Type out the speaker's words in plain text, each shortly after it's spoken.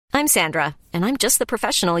I'm Sandra, and I'm just the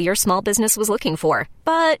professional your small business was looking for.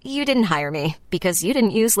 But you didn't hire me because you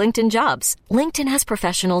didn't use LinkedIn Jobs. LinkedIn has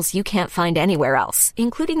professionals you can't find anywhere else,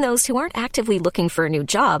 including those who aren't actively looking for a new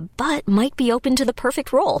job, but might be open to the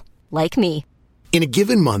perfect role, like me. In a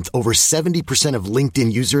given month, over 70% of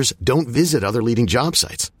LinkedIn users don't visit other leading job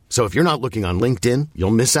sites. So if you're not looking on LinkedIn,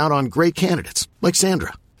 you'll miss out on great candidates like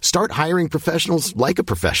Sandra. Start hiring professionals like a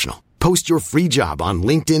professional. Post your free job on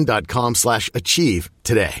linkedin.com/achieve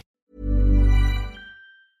today.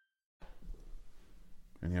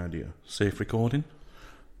 Any idea? Safe recording?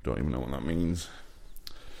 Don't even know what that means.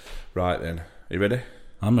 Right then, are you ready?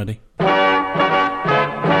 I'm ready. Are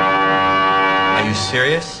you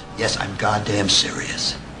serious? Yes, I'm goddamn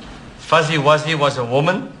serious. Fuzzy Wuzzy was a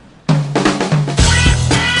woman?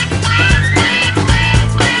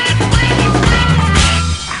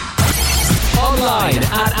 Online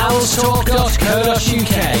at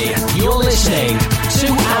owlstalk.co.uk. You're listening to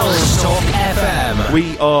Owlstalk FM.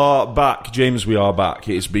 We are back, James, we are back.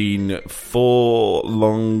 It's been 4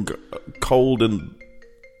 long, cold and...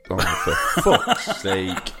 Oh, for fuck's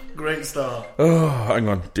sake. Great start. Oh, hang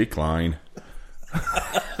on. Decline.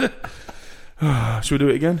 Should we do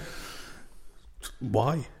it again?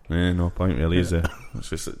 Why? Yeah, no point really, is there?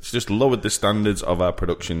 It's just lowered the standards of our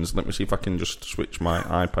productions. Let me see if I can just switch my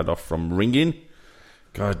iPad off from ringing.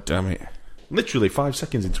 God damn it. Literally 5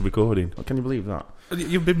 seconds into recording. Can you believe that?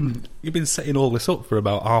 You've been setting all this up for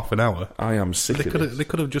about half an hour. I am sick of this. They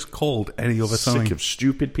could have just called any other time. Sick of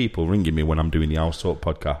stupid people ringing me when I'm doing the Owl Talk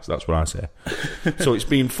podcast. That's what I say. So it's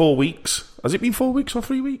been 4 weeks. Has it been 4 weeks or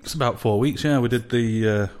 3 weeks? It's about 4 weeks, yeah. We did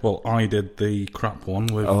the... I did the crap one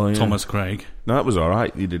with Thomas Craig. No, that was all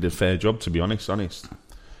right. You did a fair job, to be honest.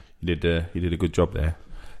 You did a good job there.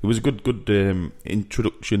 It was a good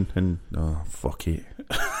introduction and... Oh, fuck it.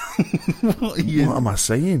 What am I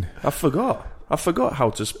saying? I forgot how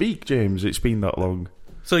to speak, James. It's been that long.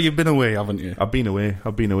 So you've been away, haven't you? I've been away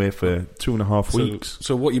for 2.5 weeks.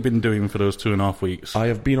 So what you've been doing for those 2.5 weeks? I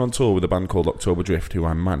have been on tour with a band called October Drift, who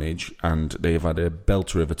I manage, and they've had a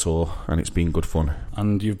belter of a tour, and it's been good fun.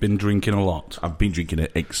 And you've been drinking a lot? I've been drinking an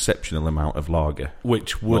exceptional amount of lager.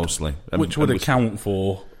 Which would account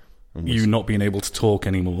for you not being able to talk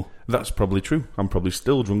anymore. That's probably true. I'm probably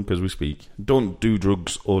still drunk as we speak. Don't do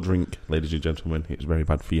drugs or drink, ladies and gentlemen. It's very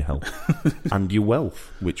bad for your health. And your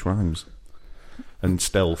wealth, which rhymes. And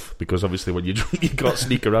stealth, because obviously when you're drunk you can't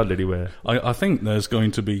sneak around anywhere. I think there's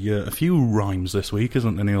going to be a few rhymes this week,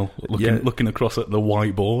 isn't there, Neil? Looking across at the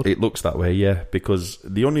whiteboard. It looks that way, yeah, because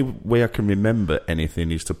the only way I can remember anything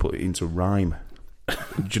is to put it into rhyme. Do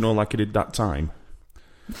you know, like I did that time?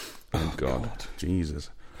 Oh, God. Jesus.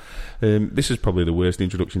 This is probably the worst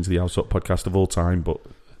introduction to the House Up podcast of all time, but,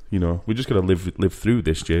 you know, we're just going to live through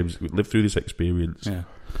this, James. Live through this experience. Yeah.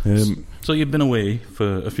 So you've been away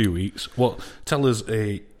for a few weeks. Tell us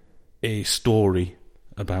a story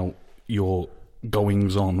about your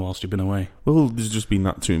goings-on whilst you've been away. Well, there's just been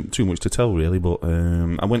that too much to tell, really, but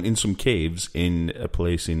I went in some caves in a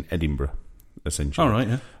place in Edinburgh, essentially. All right,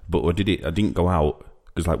 yeah. But I didn't go out,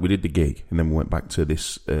 because we did the gig, and then we went back to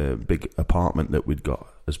this big apartment that we'd got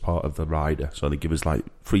as part of the rider. So they give us,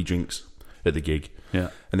 free drinks at the gig. Yeah.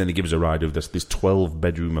 And then they give us a ride of this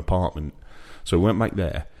 12-bedroom apartment. So we went back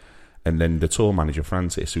there, and then the tour manager,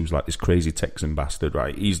 Francis, who's like this crazy Texan bastard,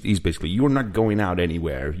 right? He's basically, you're not going out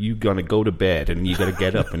anywhere. You're going to go to bed, and you got to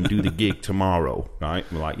get up and do the gig tomorrow, right?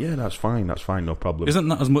 And we're like, yeah, that's fine, no problem. Isn't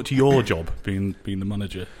that as much your job, being the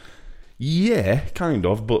manager? Yeah, kind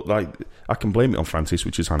of, but I can blame it on Francis,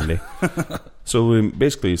 which is handy. So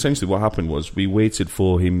essentially what happened was we waited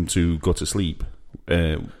for him to go to sleep,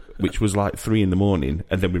 which was 3 a.m,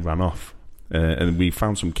 and then we ran off. And we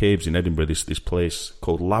found some caves in Edinburgh, this place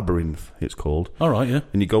called Labyrinth, it's called. All right, yeah.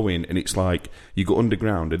 And you go in, and it's you go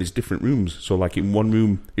underground, and there's different rooms. So, in one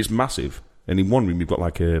room, it's massive. And in one room, you've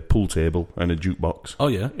got, a pool table and a jukebox. Oh,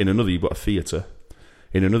 yeah. In another, you've got a theatre.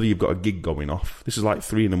 In another, you've got a gig going off. This is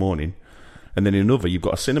 3 a.m. And then in another, you've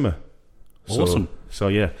got a cinema. Awesome. So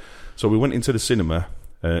yeah. So we went into the cinema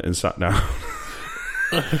and sat down.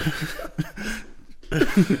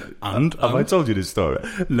 And have I told you this story?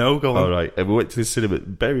 No, go on. All right. And we went to the cinema.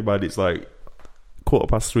 Bear in mind, it's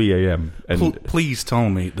 3:15 a.m. And please tell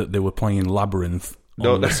me that they were playing Labyrinth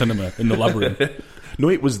on the cinema in the Labyrinth. No,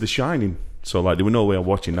 it was The Shining. So there were no way of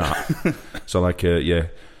watching that. So yeah,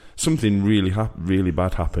 something really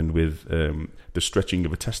bad happened with the stretching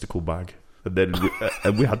of a testicle bag, and then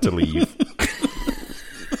we had to leave.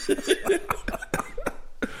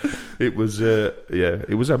 It was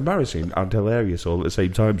embarrassing and hilarious all at the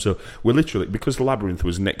same time. So we're literally, because the Labyrinth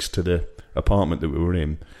was next to the apartment that we were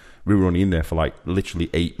in, we were only in there for literally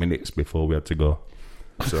 8 minutes before we had to go.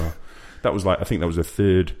 So that was I think that was the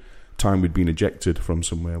third time we'd been ejected from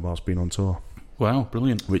somewhere whilst being on tour. Wow,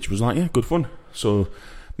 brilliant. Which was good fun. So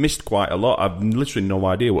missed quite a lot. I've literally no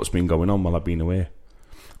idea what's been going on while I've been away.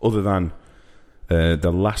 Other than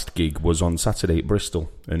the last gig was on Saturday at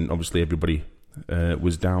Bristol, and obviously everybody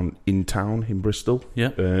was down in town in Bristol.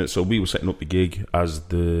 Yeah. So we were setting up the gig as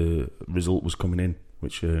the result was coming in,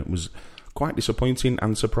 which was quite disappointing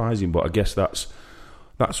and surprising. But I guess that's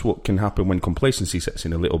what can happen when complacency sets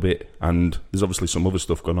in a little bit, and there's obviously some other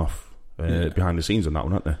stuff gone off behind the scenes on that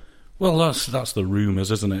one, aren't there? Well, that's the rumours,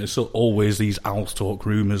 isn't it? It's always these Owls Talk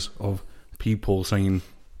rumours of people saying,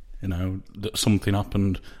 that something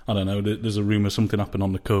happened. I don't know, there's a rumour something happened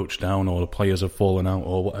on the coach down, or the players have fallen out,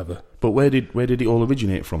 or whatever. But where did it all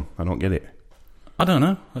originate from? I don't get it. I don't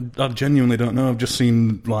know. I genuinely don't know. I've just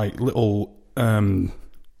seen, little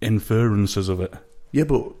inferences of it. Yeah,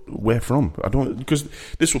 but where from? I don't... Because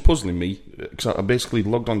this was puzzling me, because I basically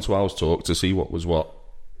logged on to Owls Talk to see what was what.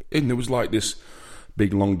 And there was this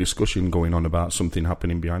big, long discussion going on about something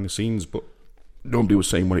happening behind the scenes, but nobody was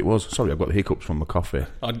saying what it was. Sorry, I've got the hiccups from my coffee.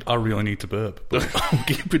 I really need to burp, but I'm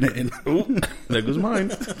keeping it in. Oh, there goes mine.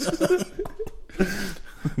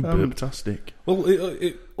 Burptastic. Well,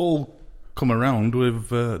 it all come around with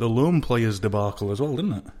the loan players debacle as well,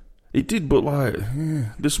 didn't it? It did, but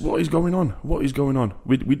this what is going on? What is going on?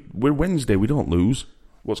 We're Wednesday. We don't lose.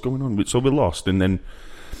 What's going on? So we're lost, and then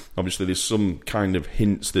obviously there's some kind of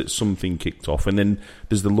hints that something kicked off, and then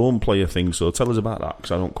there's the loan player thing. So tell us about that,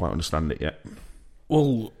 because I don't quite understand it yet.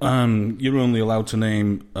 Well, you're only allowed to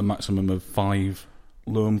name a maximum of 5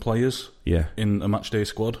 loan players. Yeah. In a matchday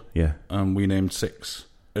squad. Yeah. And we named 6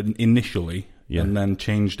 initially, and then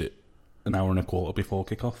changed it an hour and a quarter before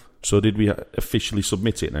kick-off. So did we officially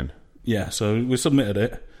submit it then? Yeah, so we submitted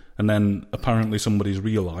it, and then apparently somebody's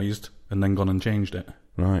realised and then gone and changed it.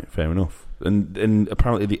 Right, fair enough. And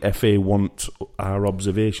apparently the FA want our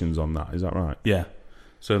observations on that, is that right? Yeah.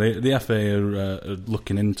 So the FA are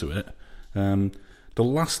looking into it. The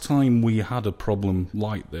last time we had a problem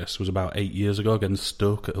like this was about 8 years ago against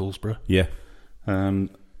Stoke at Hillsborough. Yeah. And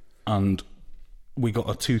we got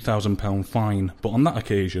a £2,000 fine, but on that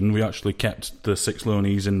occasion we actually kept the 6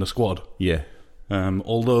 loanees in the squad. Yeah.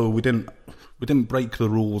 Although we didn't break the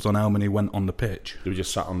rules on how many went on the pitch. They were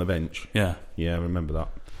just sat on the bench. Yeah. Yeah, I remember that.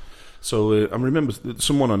 So I remember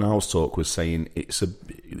someone on Owls Talk was saying it's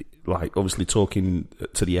obviously talking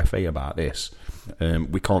to the FA about this.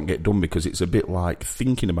 We can't get done because it's a bit like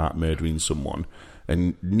thinking about murdering someone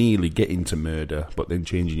and nearly getting to murder, but then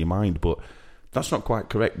changing your mind. But that's not quite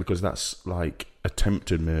correct, because that's like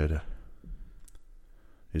attempted murder,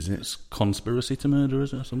 isn't it? It's conspiracy to murder,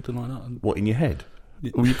 is it, or something like that? What, in your head?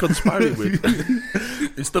 Who you conspiring with?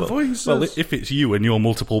 It's the voices. Well, if it's you and your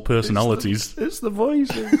multiple personalities, it's the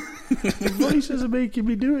voices. The voices are making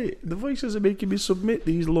me do it. The voices are making me submit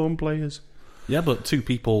these loan players. Yeah, but 2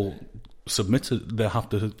 people submitted. They have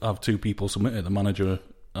to have 2 people submit it: the manager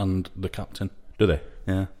and the captain. Do they?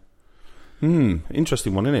 Yeah.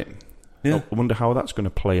 Interesting one, isn't it? Yeah. I wonder how that's going to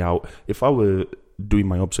play out. If I were doing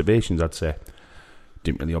my observations, I'd say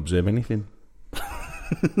didn't really observe anything.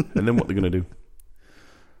 And then what they're going to do?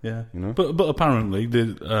 Yeah, you know. But apparently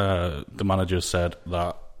the manager said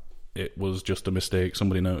that it was just a mistake.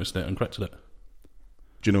 Somebody noticed it and corrected it.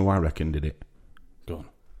 Do you know who I reckon did it? Go on.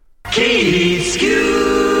 Keith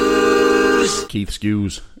Skews. Keith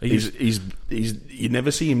Skews. He's you never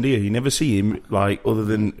see him, do you? You never see him other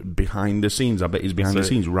than behind the scenes. I bet he's behind the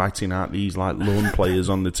scenes writing out these loan players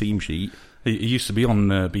on the team sheet. He used to be on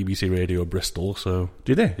BBC Radio Bristol, so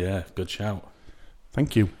did he? Yeah, good shout.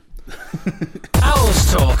 Thank you.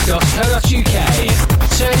 Owlstalk.co.uk,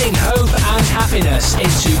 turning hope and happiness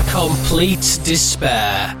into complete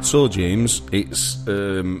despair. So, James, it's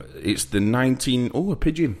the 19... Oh, a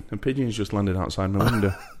pigeon. A pigeon's just landed outside my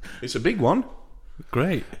window. It's a big one.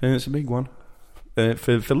 Great. It's a big one.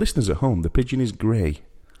 For listeners at home, the pigeon is grey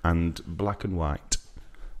and black and white,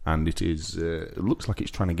 and it looks like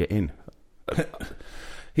it's trying to get in.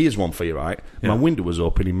 Here's one for you, right? Yeah. My window was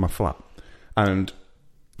open in my flat, and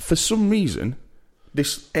for some reason,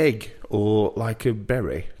 this egg or like a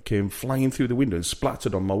berry came flying through the window and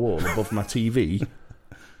splattered on my wall above my TV.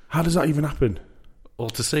 How does that even happen? Well,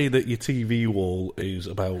 to say that your TV wall is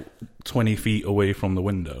about 20 feet away from the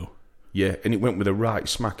window. Yeah, and it went with a right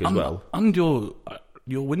smack as well. And your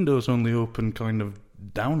windows only open kind of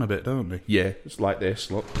down a bit, don't they? Yeah, it's like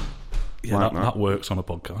this, look. Yeah, like that works on a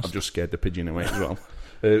podcast. I've just scared the pigeon away as well.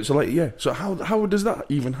 So how does that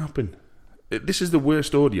even happen? This is the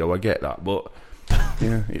worst audio, I get that, but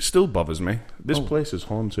Yeah, it still bothers me. This place is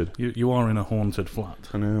haunted. You are in a haunted flat.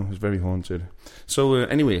 I know, it's very haunted. So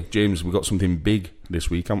anyway, James, we've got something big this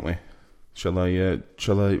week, haven't we? Shall I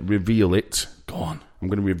reveal it? Go on. I'm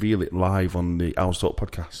going to reveal it live on the Owls Talk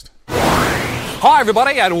podcast. Hi,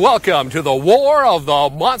 everybody, and welcome to the War of the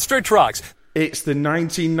Monster Trucks. It's the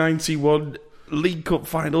 1991 League Cup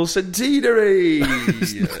Final centenary.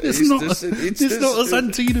 It's not a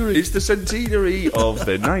centenary. It's the centenary of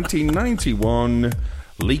the 1991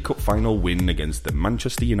 League Cup Final win against the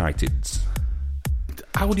Manchester Uniteds.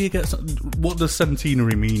 How do you get... What does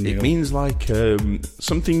centenary mean? It means like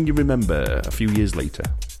something you remember a few years later.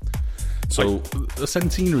 So a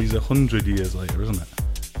centenary is 100 years later, isn't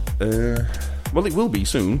it? Well, it will be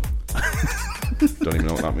soon. Don't even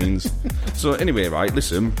know what that means. So anyway, right,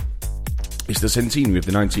 listen. It's the centenary of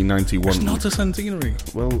the 1991... It's not a centenary.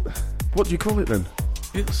 Well, what do you call it then?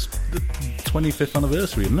 It's the 25th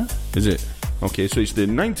anniversary, isn't it? Is it? Okay, so it's the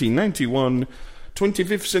 1991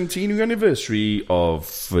 25th centenary anniversary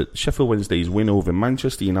of Sheffield Wednesday's win over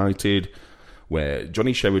Manchester United, where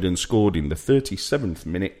Johnny Sheridan scored in the 37th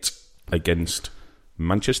minute against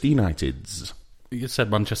Manchester United's. You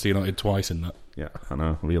said Manchester United twice in that. Yeah, I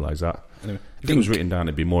know, I realise that. Anyway, if it was written down,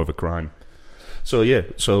 it'd be more of a crime. So yeah,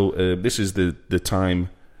 this is the time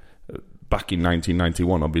back in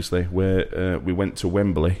 1991, obviously, where we went to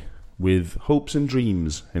Wembley with hopes and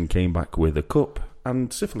dreams and came back with a cup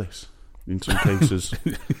and syphilis in some cases.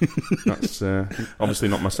 That's obviously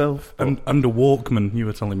not myself. And a Walkman, you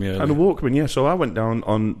were telling me earlier. And a Walkman, yeah. So I went down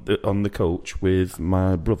on the coach with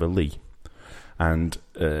my brother Lee, and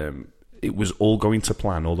it was all going to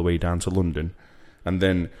plan all the way down to London. And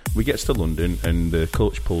then we get to London and the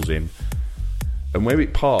coach pulls in. And where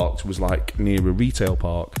it parked was like near a retail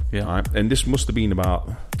park. Yeah. Right? And this must have been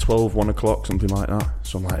about 12, 1 o'clock, something like that.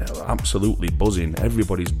 So I'm like absolutely buzzing.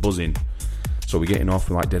 Everybody's buzzing. So we're getting off,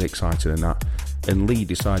 we're like dead excited and that. And Lee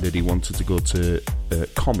decided he wanted to go to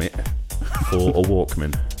Comet for a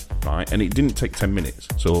Walkman. Right? And it didn't take 10 minutes.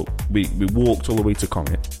 So we walked all the way to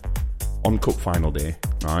Comet on Cup Final day,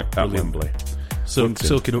 right, at Wembley. So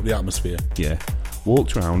soaking up the atmosphere. Yeah.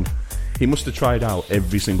 Walked round. He must have tried out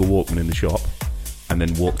every single Walkman in the shop and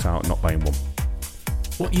then walked out not buying one.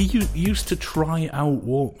 What, you used to try out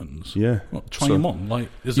Walkmans? Yeah. What, try them on? Like,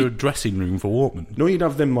 is there a dressing room for Walkman? No, you'd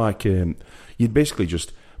have them like, you'd basically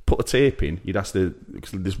just put a tape in. You'd ask this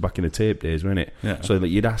was back in the tape days, wasn't it? Yeah. So that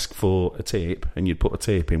you'd ask for a tape and you'd put a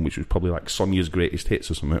tape in, which was probably like Sonia's Greatest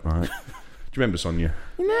Hits or something, right? Do you remember Sonia?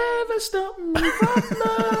 Never stop me from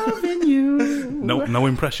loving you. No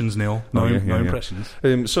impressions, Neil. No impressions.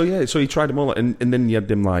 So he tried them all, and then you had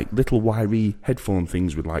them like little wiry headphone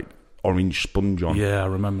things with like orange sponge on. Yeah, I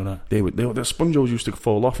remember that. The sponge always used to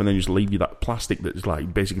fall off, and then just leave you that plastic that's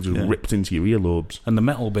like basically just ripped into your earlobes. And the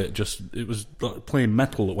metal bit it was like plain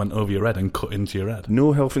metal that went over your head and cut into your head.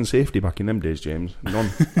 No health and safety back in them days, James.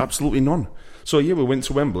 None. Absolutely none. So yeah, we went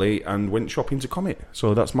to Wembley and went shopping to Comet.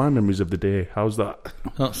 So that's my memories of the day. How's that?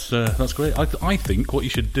 That's great. I think what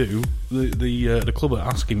you should do, the club are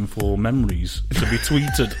asking for memories to be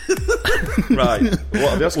tweeted. Right.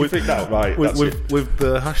 What are they asking for now? Right. With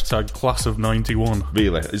the hashtag Class of 91.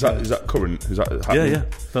 Really? Is that current? Is that happening? Yeah.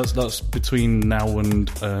 That's between now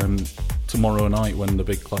and tomorrow night when the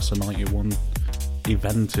big Class of 91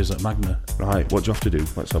 event is at Magna. Right. What do you have to do?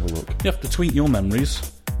 Let's have a look. You have to tweet your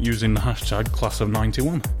memories using the hashtag Class of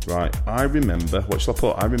 91. Right. I remember. What shall I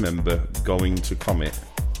put? I remember going to Comet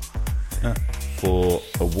for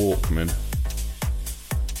a Walkman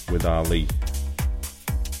with Ali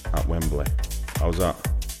at Wembley. How's that?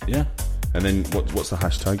 Yeah. And then what's the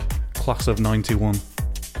hashtag? Class of 91.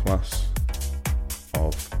 Class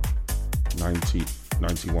of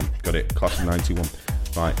 91. Got it. Class of 91.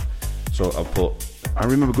 Right. So I'll put... I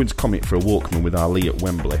remember going to Comet for a Walkman with Ali at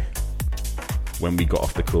Wembley when we got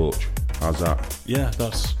off the coach. How's that? Yeah,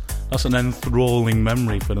 that's an enthralling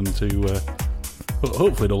memory for them to...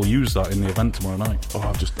 hopefully they'll use that in the event tomorrow night. Oh,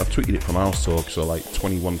 I've tweeted it from House Talk, so like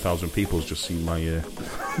 21,000 people's just seen my...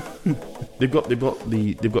 They've got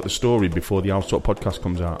the story before the Owls Talk podcast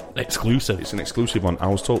comes out. Exclusive. It's an exclusive on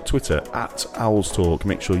Owls Talk Twitter at Owls Talk.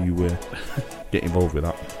 Make sure you get involved with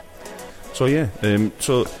that. So yeah,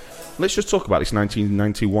 so let's just talk about this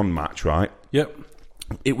 1991 match, right? Yep.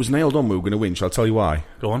 It was nailed on we were going to win. Shall I tell you why?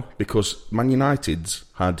 Go on. Because Man United's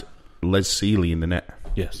had Les Sealey in the net.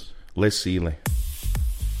 Yes. Les Sealey.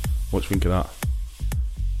 What do you think of that?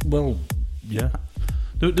 Well, yeah.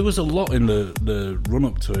 There was a lot in the run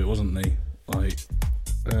up to it, wasn't there? Like,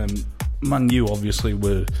 Man U obviously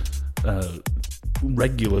were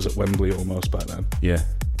regulars at Wembley almost back then. Yeah.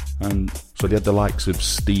 So they had the likes of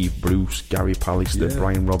Steve Bruce, Gary Pallister,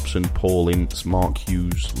 Brian Robson, Paul Ince, Mark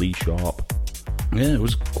Hughes, Lee Sharp. Yeah, it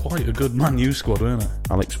was quite a good Man U squad, wasn't it?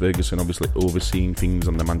 Alex Ferguson obviously overseeing things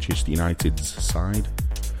on the Manchester United's side.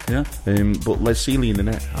 Yeah. But Les Sealey in the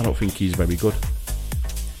net, I don't think he's very good.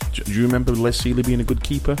 Do you remember Les Sealey being a good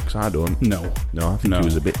keeper? Because I don't. No, I think he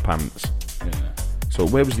was a bit pants. Yeah. So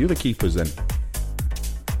where was the other keepers then?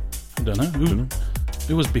 I don't know.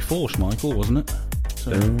 It was before Schmeichel, wasn't it?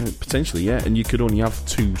 So. Potentially, yeah. And you could only have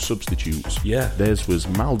 2 substitutes. Yeah. Theirs was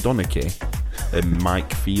Mal Donachie and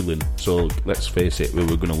Mike Phelan. So let's face it, we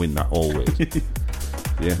were going to win that always.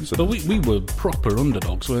 Yeah. So but we were proper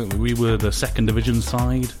underdogs, weren't we? We were the second division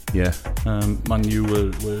side. Yeah. Man U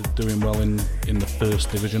were doing well in the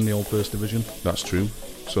first division, the old first division. That's true.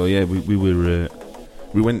 So yeah, we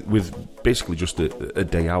went with basically just a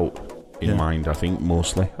day out in mind. I think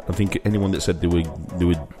mostly. I think anyone that said they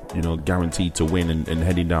were guaranteed to win and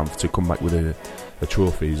heading down to come back with a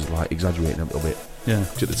trophy is like exaggerating a little bit. Yeah.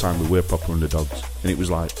 Because at the time we were proper underdogs, and it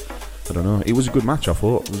was like, I don't know. It was a good match. I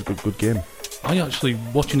thought it was a good game. I actually,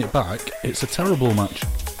 watching it back, it's a terrible match.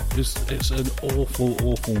 It's an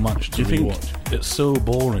awful match to rewatch. It's so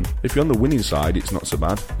boring. If you're on the winning side, it's not so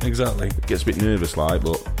bad. Exactly. It gets a bit nervous, like,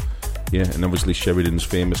 but yeah. And obviously Sheridan's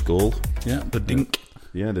famous goal. Yeah, the dink.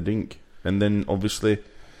 Yeah, the dink. And then obviously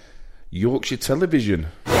Yorkshire Television.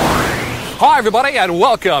 Hi, everybody, and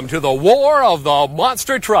welcome to the War of the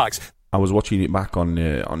Monster Trucks. I was watching it back on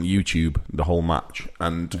YouTube, the whole match,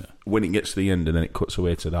 and when it gets to the end and then it cuts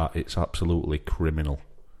away to that, it's absolutely criminal.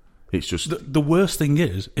 It's just... The worst thing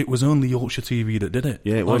is, it was only Yorkshire TV that did it.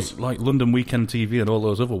 Yeah, it was. Like London Weekend TV and all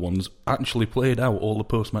those other ones actually played out all the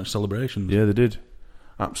post-match celebrations. Yeah, they did.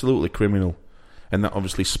 Absolutely criminal. And that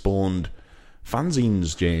obviously spawned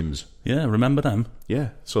fanzines, James. Yeah, remember them? Yeah.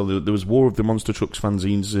 So there was War of the Monster Trucks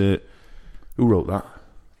fanzines. Who wrote that?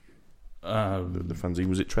 The fanzine,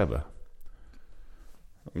 was it Trevor?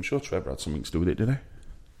 I'm sure Trevor had something to do with it, did he?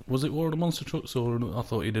 Was it War of the Monster Trucks, or I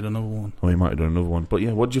thought he did another one? Oh, he might have done another one. But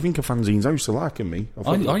yeah, what do you think of fanzines? I used to like them, me.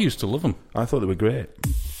 I used to love them. I thought they were great.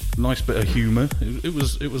 Nice bit of humour. It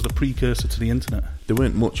was the precursor to the internet. There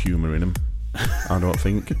weren't much humour in them, I don't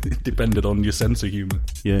think. It depended on your sense of humour.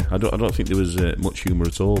 Yeah, I don't think there was much humour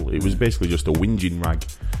at all. It was basically just a whinging rag.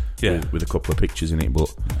 Yeah. With a couple of pictures in it,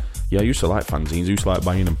 but yeah, I used to like fanzines. I used to like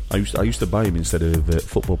buying them. I used to buy them instead of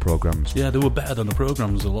football programmes. Yeah, they were better than the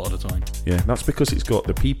programmes a lot of the time. Yeah, that's because it's got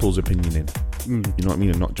the people's opinion in. You know what I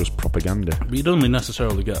mean, and not just propaganda. But you'd only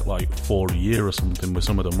necessarily get like 4 a year or something with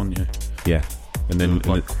some of them, wouldn't you? Yeah, and then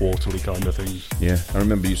like quarterly kind of things. Yeah, I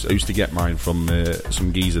remember I used to get mine from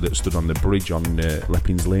some geezer that stood on the bridge on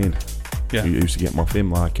Leppings Lane. Yeah, I used to get my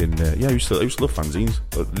film like, and yeah, I used to love fanzines.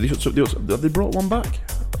 Have they brought one back?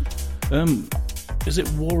 Is it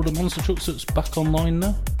War of the Monster Trucks that's back online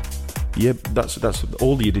now? Yeah, that's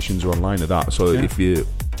all the editions are online of that. So if you're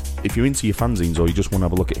into your fanzines or you just want to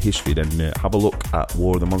have a look at history, then have a look at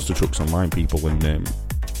War of the Monster Trucks online, people, and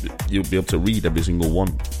you'll be able to read every single one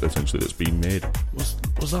essentially that's been made.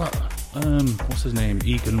 Was that what's his name?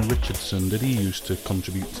 Egan Richardson? Did he used to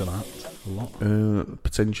contribute to that a lot?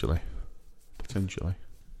 Potentially.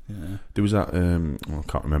 Yeah. There was that.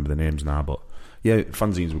 I can't remember the names now, but yeah,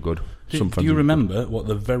 fanzines were good. Do you remember what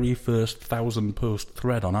the very first 1,000 post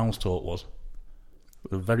thread on Owls Talk was?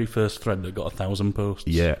 The very first thread that got 1,000 posts.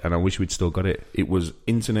 Yeah, and I wish we'd still got it. It was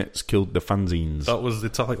Internet's Killed the Fanzines. That was the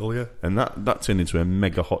title, yeah. And that turned into a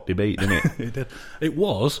mega hot debate, didn't it? It did. It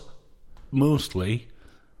was mostly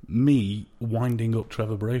me winding up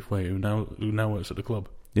Trevor Braithwaite, who now works at the club.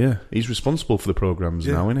 Yeah, he's responsible for the programmes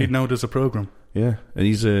now, isn't he? He now does a programme. Yeah, and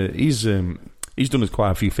he's done us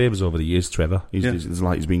quite a few favours over the years, Trevor.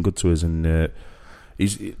 He's been good to us, and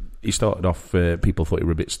he started off, people thought he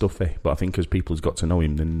was a bit stuffy, but I think as people's got to know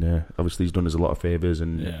him, then obviously he's done us a lot of favours.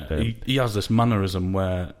 And he has this mannerism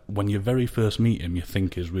where when you very first meet him, you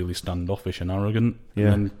think he's really standoffish and arrogant,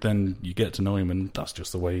 and then you get to know him, and that's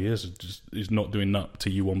just the way he is. He's not doing that to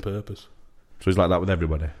you on purpose. So he's like that with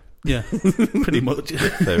everybody? Yeah, pretty much.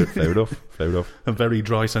 Fair enough. A very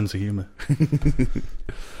dry sense of humour.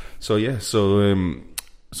 So yeah, so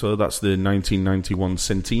that's the 1991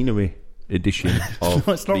 centenary edition of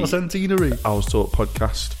it's not a centenary. Owls Talk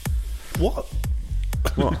podcast. What?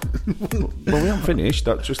 Well, we haven't finished.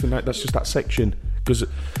 That's just that section, because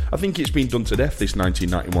I think it's been done to death, this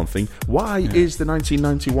 1991 thing. Why is the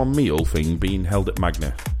 1991 meal thing being held at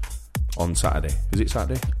Magna on Saturday? Is it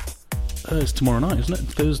Saturday? It's tomorrow night, isn't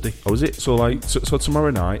it? Thursday. Oh, is it? So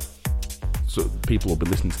tomorrow night. So people will be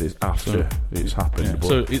listening to this after it's happened. Yeah.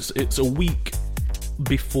 So it's a week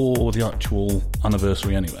before the actual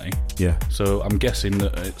anniversary anyway. Yeah. So I'm guessing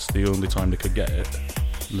that it's the only time they could get it.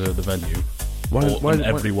 the venue. Why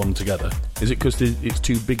everyone together? Is it because it's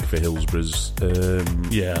too big for Hillsborough's?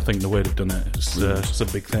 Yeah, I think the way they've done it, it's a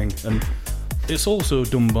big thing. And it's also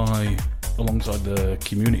done alongside the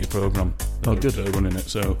community programme. They're running it,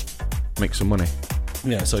 so... Make some money.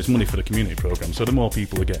 Yeah, so it's money for the community programme. So the more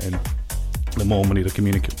people are getting, the more money the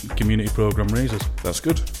community programme raises. That's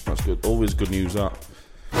good. Always good news, that.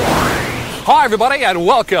 Hi, everybody, and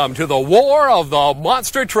welcome to the War of the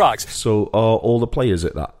Monster Trucks. So are all the players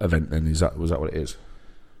at that event then? Was that what it is?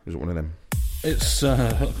 Was it one of them? It's...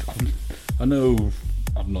 I know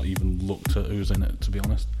I've not even looked at who's in it, to be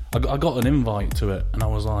honest. I got an invite to it, and I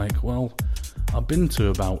was like, well, I've been to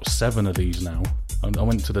about 7 of these now. I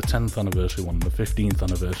went to the 10th anniversary one, the 15th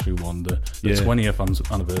anniversary one, the 20th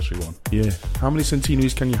anniversry one. Yeah. How many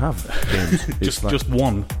centenaries can you have, James? just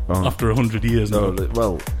one after 100 years now.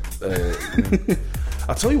 Well,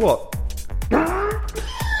 I'll tell you what.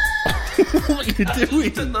 What are you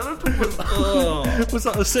doing? Was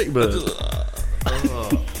that a sick bird?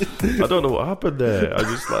 I don't know what happened there. I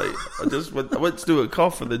went to do a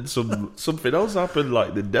cough, and then something else happened.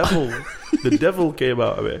 Like the devil came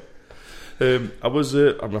out of me. I'm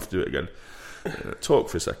gonna have to do it again. Talk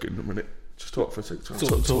for a second, a minute. Just talk for a second.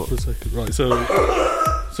 Talk for a second. Right.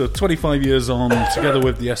 So 25 years on, together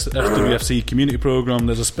with the FWFC community programme,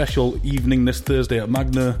 there's a special evening this Thursday at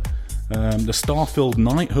Magna. The Starfield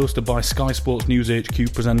Night, hosted by Sky Sports News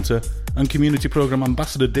HQ presenter and community programme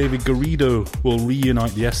ambassador David Garrido, will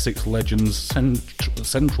reunite the S6 legends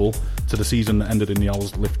central to the season that ended in the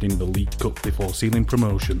Owls lifting the League Cup before sealing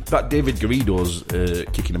promotion. That David Garrido's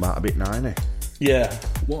kicking him out a bit now, isn't he? Yeah.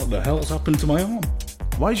 What the hell's happened to my arm?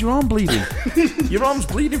 Why is your arm bleeding? Your arm's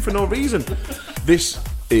bleeding for no reason. This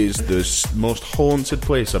is the most haunted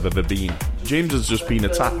place I've ever been. James has just been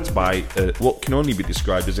attacked by what can only be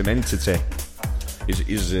described as an entity.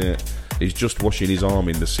 He's just washing his arm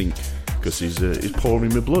in the sink because he's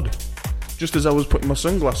pouring me blood. Just as I was putting my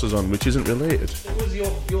sunglasses on, which isn't related. It was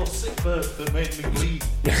your sick birth that made me bleed.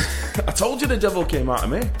 I told you the devil came out of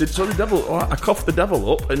me. I coughed the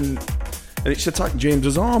devil up and it's attacked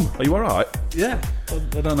James's arm. Are you alright? Yeah. I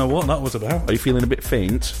don't know what that was about. Are you feeling a bit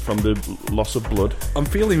faint from the loss of blood? I'm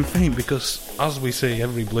feeling faint because, as we say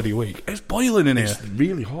every bloody week, it's boiling in here. It's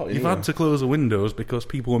really hot in You've here. had to close the windows because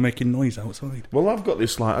people were making noise outside. Well, I've got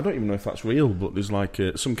this, I don't even know if that's real, but there's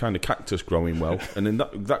some kind of cactus growing well, and then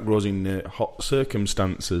that grows in hot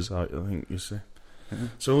circumstances, I think you say.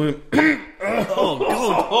 So, oh God!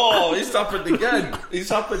 Oh, it's happened again!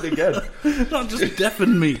 That just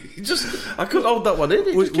deafened me. I couldn't hold that one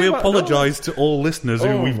in. We apologise to all listeners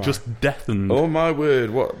who we've just deafened. Oh my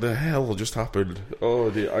word! What the hell just happened? Oh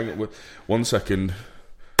dear! Hang on, 1 second.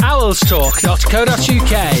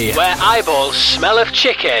 Owlstalk.co.uk, where eyeballs smell of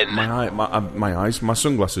chicken. My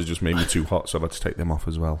sunglasses just made me too hot, so I've had to take them off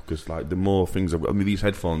as well. Because the more things I've got, these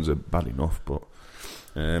headphones are bad enough, but.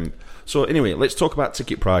 So anyway, let's talk about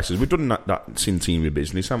ticket prices. We've done that centenary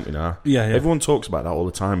business, haven't we now? Yeah. Everyone talks about that all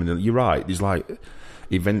the time, and you're right. There's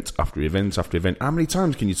event after event after event. How many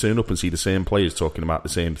times can you turn up and see the same players talking about the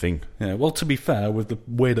same thing? Yeah, well, to be fair, with the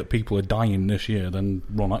way that people are dying this year, then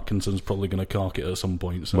Ron Atkinson's probably going to cark it at some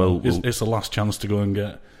point. So it's the last chance to go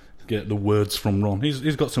and get the words from Ron.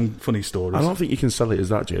 He's got some funny stories. I don't think you can sell it as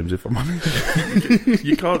that, James, if I'm honest.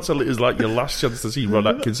 You can't sell it as your last chance to see Ron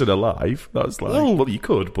Atkinson alive. That's well, you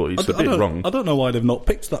could, but it's a bit wrong. I don't know why they've not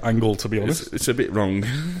picked that angle, to be honest. It's a bit wrong.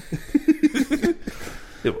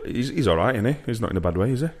 He's alright, isn't he? He's not in a bad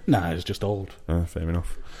way, is he? Nah, he's just old. Fair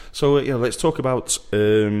enough. So, let's talk about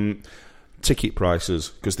ticket prices,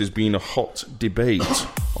 because there's been a hot debate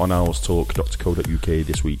on owlstalk.co.uk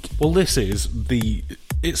this week. Well,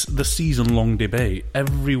 it's the season-long debate.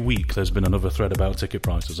 Every week there's been another thread about ticket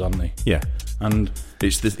prices, hasn't there? Yeah. And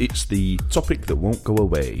it's the topic that won't go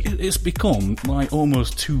away. It's become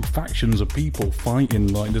almost two factions of people fighting.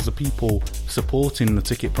 There's the people supporting the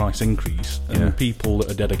ticket price increase and people that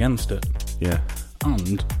are dead against it. Yeah.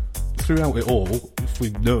 And throughout it all, if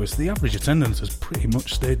we've noticed, the average attendance has pretty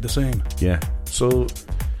much stayed the same. Yeah. So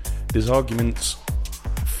there's arguments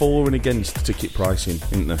for and against ticket pricing,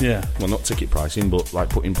 isn't there? Yeah. Well, not ticket pricing, but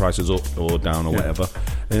putting prices up or down or whatever.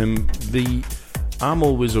 I'm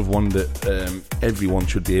always of one that everyone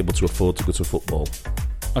should be able to afford to go to football.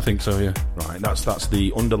 I think so, yeah. Right. That's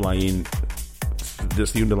the underlying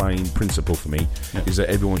principle for me, is that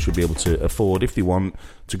everyone should be able to afford, if they want,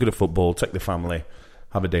 to go to football, take the family,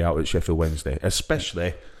 have a day out at Sheffield Wednesday,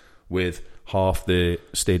 especially with half the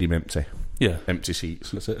stadium empty. Yeah. Empty seats.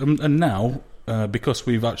 That's it. And now, because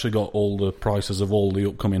we've actually got all the prices of all the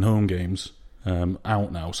upcoming home games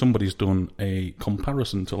out now, somebody's done a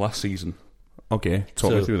comparison to last season Okay,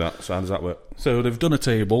 talk me through that. So how does that work? So they've done a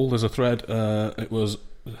table. There's a thread. It was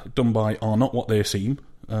done by Are Not What They Seem,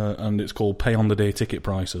 and it's called Pay on the Day ticket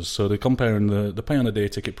prices. So they're comparing the Pay on the Day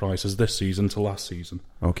ticket prices this season to last season.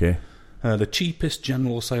 Okay. The cheapest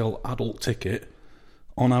general sale adult ticket,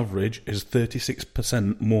 on average, is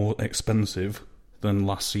 36% more expensive than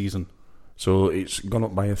last season. So it's gone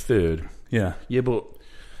up by a third. Yeah. Yeah, but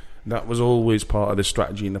that was always part of the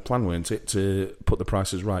strategy and the plan, wasn't it? To put the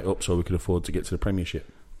prices right up so we could afford to get to the Premiership.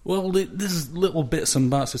 Well, there's little bits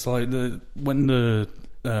and bats. It's like when the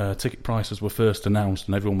ticket prices were first announced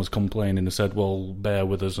and everyone was complaining, they said, well, bear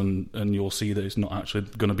with us and you'll see that it's not actually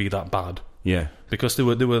going to be that bad. Yeah. Because there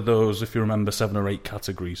were those, if you remember, 7 or 8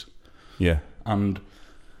 categories. Yeah. And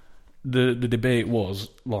the debate was,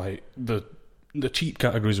 like, the cheap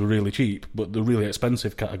categories were really cheap, but the really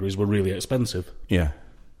expensive categories were really expensive. Yeah.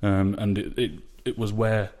 And it was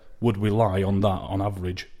where would we lie on that on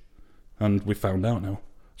average. And we found out now.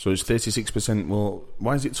 So it's 36%. Well,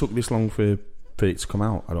 why has it took this long for it to come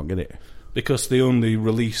out? I don't get it. Because they only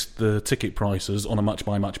released the ticket prices on a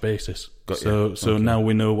match-by-match basis. So now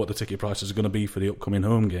we know what the ticket prices are going to be for the upcoming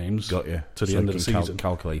home games. Got you. To the end of the season.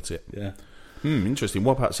 Calculate it. Yeah. Interesting.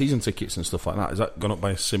 What about season tickets and stuff like that? Has that gone up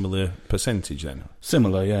by a similar percentage then?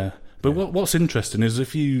 Similar, yeah. But what's interesting is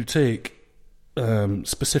if you take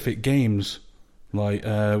specific games, like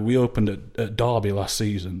we opened at Derby last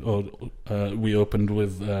season, or we opened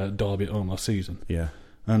with Derby at home last season. Yeah.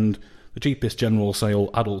 And the cheapest general sale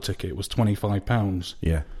adult ticket was £25.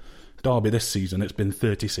 Yeah. Derby this season, it's been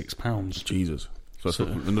 £36. Jesus. So that's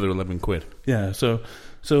another £11. Yeah, so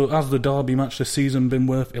has the Derby match this season been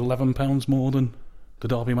worth £11 more than the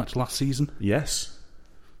Derby match last season? Yes.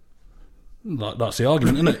 That's the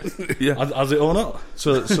argument, isn't it? Yeah. Has it or not?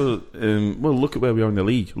 So well, look at where we are in the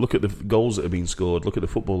league. Look at the goals that have been scored. Look at the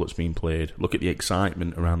football that's been played. Look at the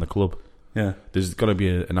excitement around the club. Yeah. There's got to be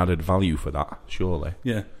an added value for that, surely.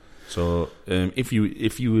 Yeah. So if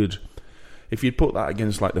you'd put that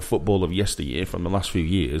against like the football of yesteryear from the last few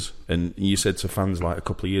years, and you said to fans like a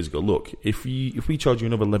couple of years ago, look, if we charge you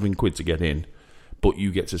another £11 to get in, but you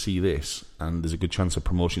get to see this, and there's a good chance of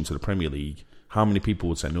promotion to the Premier League, how many people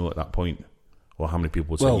would say no at that point? Or how many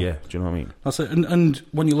people would say yeah? Do you know what I mean? That's it. And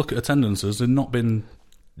when you look at attendances, they've not been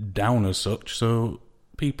down as such, so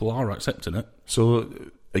people are accepting it. So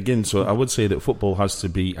again, I would say that football has to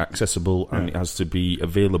be accessible and it has to be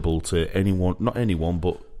available to anyone, not anyone,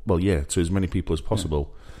 but to as many people as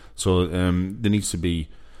possible. Yeah. So there needs to be,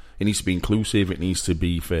 it needs to be inclusive. It needs to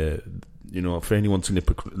be for anyone to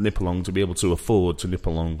nip along, to be able to afford to nip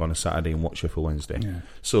along on a Saturday and watch Sheffield Wednesday. Yeah.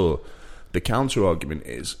 So the counter argument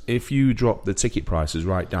is, if you drop the ticket prices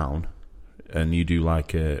right down and you do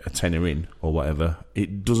like a tenner in or whatever,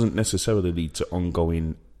 it doesn't necessarily lead to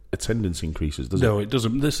ongoing attendance increases, does it? No, it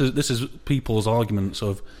doesn't. This is people's arguments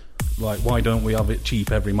of, like, why don't we have it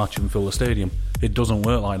cheap every match and fill the stadium? It doesn't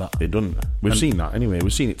work like that. It doesn't. We've seen that anyway.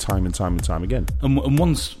 We've seen it time and time and time again. And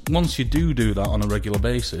once you do that on a regular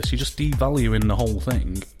basis, you're just devaluing the whole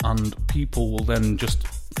thing, and people will then just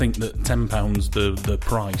think that £10 the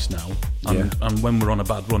price now, and when we're on a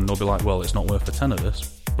bad run, they'll be like, well, it's not worth a tenner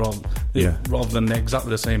this. Rather than exactly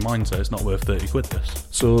the same mindset, it's not worth £30 this.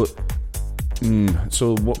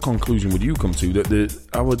 So what conclusion would you come to? That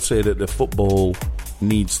I would say that the football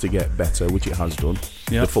needs to get better, which it has done.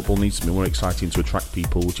 Yep. The football needs to be more exciting to attract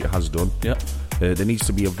people, which it has done. Yep. There needs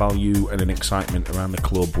to be a value and an excitement around the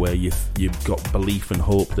club where you've got belief and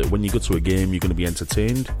hope that when you go to a game, you're going to be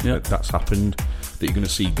entertained. Yep. That's happened. That you're going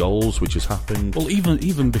to see goals, which has happened. Well,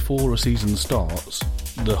 even before a season starts,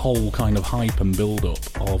 the whole kind of hype and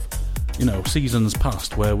build-up of, seasons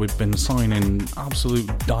past where we've been signing absolute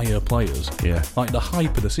dire players. Yeah. Like the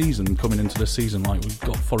hype of the season coming into this season, like we've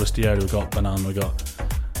got Forestieri, we've got Banan, we've got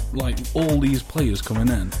like all these players coming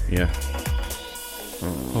in. Yeah.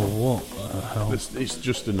 Oh, what the hell? It's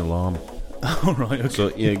just an alarm. Oh, right, okay. So,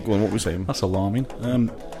 go on, what were we saying? That's alarming.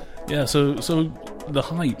 So the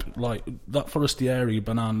hype, like that Forestieri,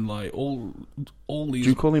 Banan, like all these... Do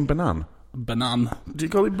you call him Banan? Banan. Do you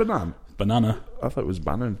call him Banan? Banana. I thought it was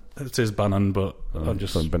Bannon. It is Bannon, but I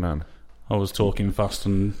just... Banan. I was talking fast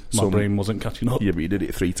and my brain wasn't catching up. Yeah, but you did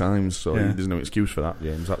it 3 times, so there's no excuse for that,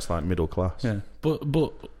 James. That's like middle class. Yeah, but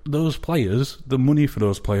those players, the money for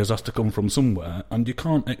those players has to come from somewhere, and you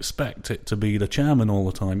can't expect it to be the chairman all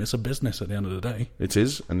the time. It's a business at the end of the day. It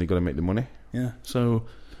is, and they've got to make the money. Yeah, so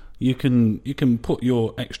you can put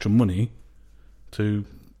your extra money to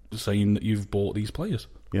saying that you've bought these players.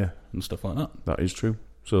 Yeah. And stuff like that. That is true.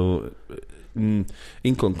 So, in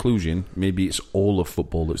conclusion, maybe it's all of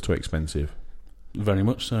football that's too expensive. Very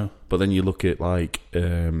much so. But then you look at, like,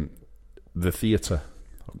 the theatre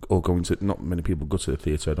or going to, not many people go to the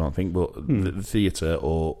theatre, I don't think, but the theatre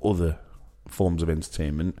or other forms of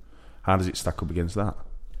entertainment, how does it stack up against that?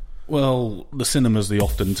 Well, the cinema's the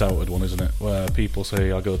often touted one, isn't it? Where people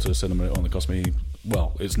say, I go to the cinema, it only costs me,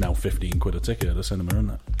 well, it's now 15 quid a ticket at the cinema, isn't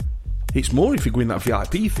it? It's more if you're going that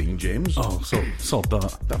VIP thing, James. Oh, sod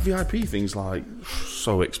that. That VIP thing's like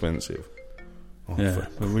so expensive. Oh, Yeah,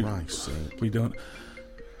 for Christ's sake. we don't...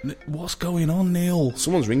 What's going on, Neil?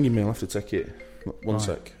 Someone's ringing me, I'll have to take it. One Right,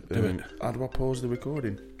 sec. do it. How do I pause the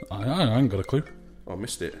recording? I ain't got a clue. Oh, I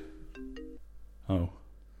missed it. Oh,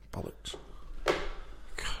 Bollocks.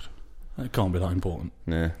 it can't be that important.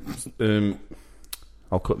 Nah.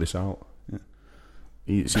 I'll cut this out.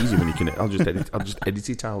 It's easy when you can. I'll just edit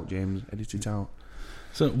it out, James. Edit it out.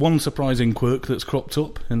 So one surprising quirk that's cropped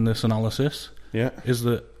up in this analysis is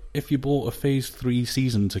that if you bought a Phase 3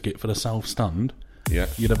 season ticket for the South Stand,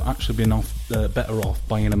 you'd have actually been better off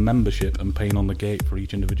buying a membership and paying on the gate for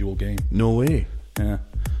each individual game. No way. Yeah.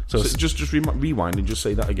 So just rewind and just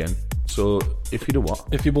say that again. So if you do what?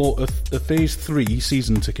 If you bought a Phase 3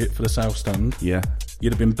 season ticket for the South Stand,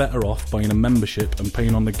 you'd have been better off buying a membership and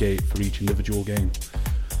paying on the gate for each individual game.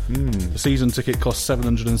 The season ticket costs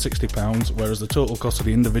 £760, whereas the total cost of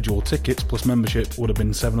the individual tickets plus membership would have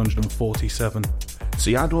been £747.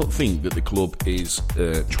 See, I don't think that the club is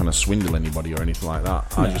trying to swindle anybody or anything like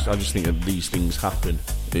that. No. I just think that these things happen.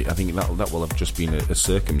 I think that will have just been a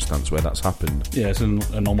circumstance where that's happened. Yeah, it's an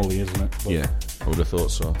anomaly, isn't it? But, Yeah, I would have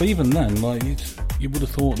thought so. But even then, like you would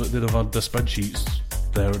have thought that they'd have had the spreadsheets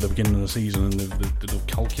there at the beginning of the season and they'd have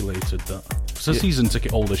calculated that. So season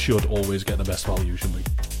ticket holders should always get the best value, shouldn't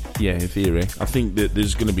they? Yeah, in theory. I think that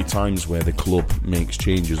there's going to be times where the club makes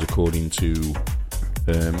changes according to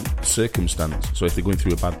circumstance. So if they're going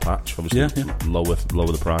through a bad patch, obviously lower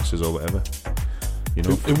the prices or whatever. You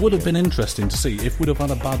know, it would have been interesting to see if we'd have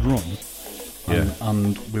had a bad run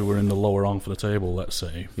and we were in the lower half of the table, let's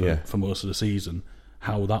say, for most of the season,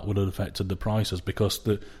 how that would have affected the prices, because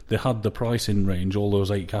they had the pricing range, all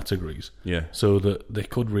those 8 categories, so that they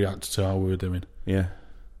could react to how we were doing. Yeah.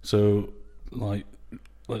 So, like,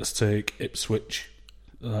 let's take Ipswich,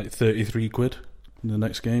 like 33 quid in the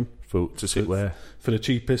next game. To sit where? For the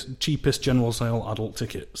cheapest general sale adult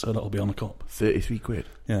ticket, so that'll be on the cop. 33 quid?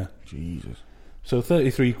 Yeah. Jesus. So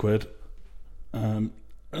 33 quid, and,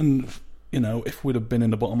 you know, if we'd have been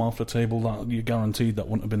in the bottom half of the table, that you're guaranteed that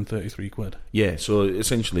wouldn't have been 33 quid. Yeah, so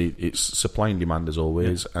essentially it's supply and demand as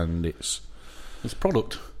always, and it's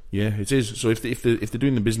product. Yeah, it is. So if they're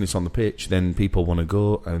doing the business on the pitch, then people want to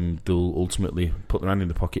go, and they'll ultimately put their hand in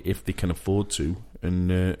the pocket if they can afford to, and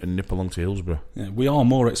nip along to Hillsborough. Yeah, we are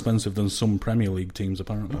more expensive than some Premier League teams,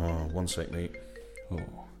 apparently. Oh, one sec, mate. Oh.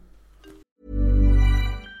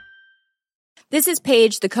 This is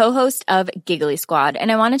Paige, the co-host of Giggly Squad,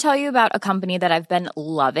 and I want to tell you about a company that I've been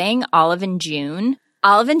loving, Olive & June.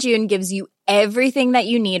 Olive & June gives you everything that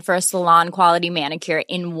you need for a salon-quality manicure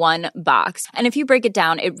in one box. And if you break it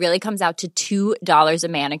down, it really comes out to $2 a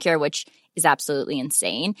manicure, which is absolutely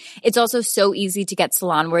insane. It's also so easy to get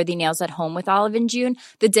salon-worthy nails at home with Olive & June.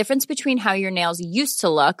 The difference between how your nails used to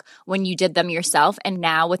look when you did them yourself and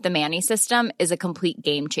now with the Mani system is a complete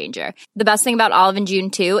game changer. The best thing about Olive & June,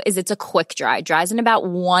 too, is it's a quick dry. Dries in about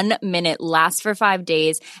 1 minute, lasts for 5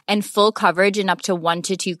 days, and full coverage in up to 1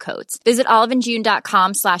 to 2 coats. Visit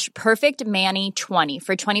oliveandjune.com/perfectmani20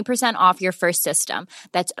 for 20% off your first system.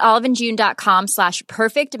 That's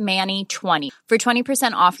oliveandjune.com/perfectmani20 for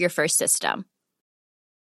 20% off your first system.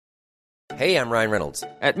 Hey, I'm Ryan Reynolds.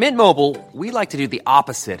 At Mint Mobile, we like to do the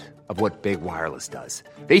opposite of what Big Wireless does.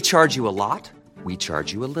 They charge you a lot, we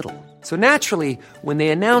charge you a little. So naturally, when they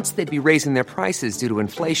announced they'd be raising their prices due to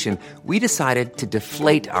inflation, we decided to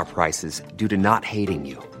deflate our prices due to not hating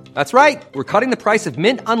you. That's right. We're cutting the price of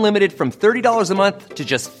Mint Unlimited from $30 a month to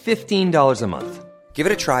just $15 a month. Give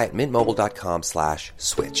it a try at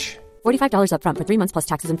mintmobile.com/switch. $45 up front for 3 months plus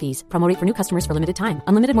taxes and fees. Promo rate for new customers for limited time.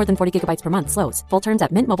 Unlimited more than 40 gigabytes per month. Slows full terms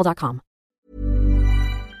at mintmobile.com.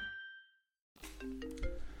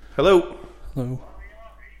 Hello. Hello.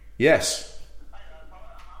 Yes.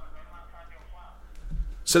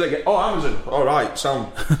 Say that again. Oh, Amazon. All right,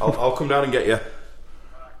 sound. I'll come down and get you.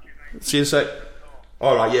 See you in a sec.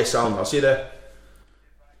 All right, yeah, sound. I'll see you there.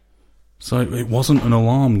 So it wasn't an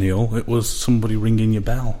alarm, Neil. It was somebody ringing your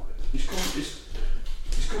bell. He's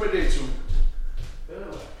come a day too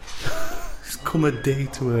early. He's come a day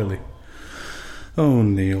too early. Oh,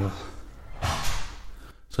 Neil.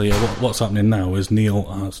 So yeah, what's happening now is Neil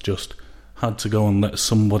has just had to go and let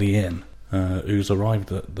somebody in who's arrived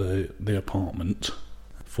at the apartment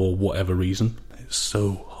for whatever reason. It's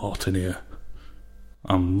so hot in here.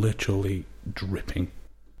 I'm literally dripping.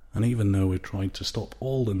 And even though we've tried to stop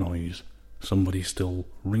all the noise, somebody still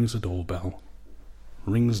rings the doorbell,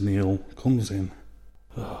 rings Neil, comes in.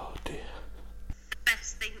 Oh dear.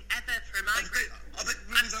 Best thing ever for a migraine.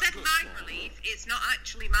 I've said migraine relief, it's not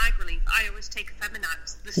actually migraine relief. I always take a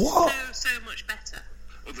Feminax. This is so much better.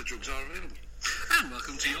 Other drugs are available. And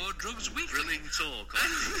welcome to your Drugs Week. Thrilling talk.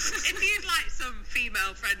 If you'd like some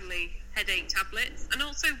female-friendly headache tablets and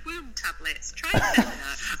also wound tablets, try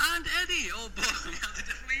Feminax. And Eddie, oh boy, how did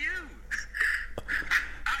it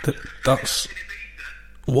for you? That's...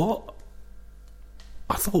 What?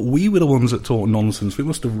 I thought we were the ones that talk nonsense. We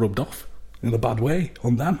must have rubbed off in a bad way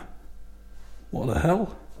on them. What the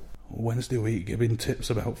hell? Wednesday week giving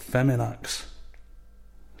tips about Feminax.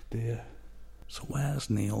 Dear. So where's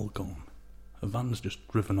Neil gone? A van's just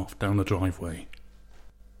driven off down the driveway.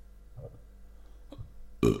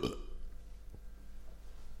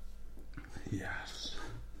 Yes.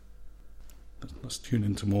 Let's tune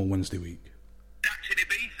into more Wednesday week. In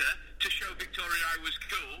Ibiza to show Victoria I was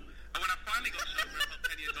cool, and when I finally got sober about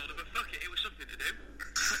 10 years older, but fuck it, it was something to do.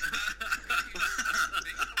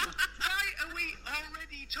 Why are we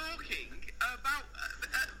already talking about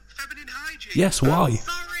feminine hygiene? Yes, why?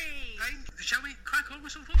 Sorry. Shall we crack on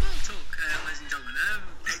with some football talk, ladies and gentlemen?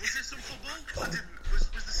 Was there some football? Was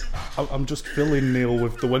there some... I'm just filling Neil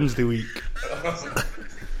with the Wednesday week.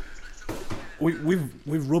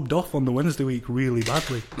 We've rubbed off on the Wednesday week really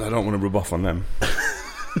badly. I don't want to rub off on them.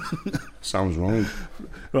 Sounds wrong.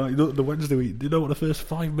 Right, the Wednesday week. Do you know what the first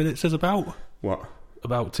 5 minutes is about? What?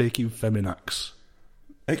 About taking Feminax.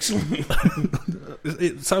 Excellent.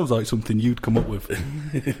 It sounds like something you'd come up with.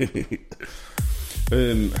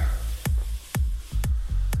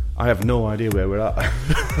 I have no idea where we're at.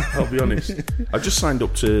 I'll be honest. I just signed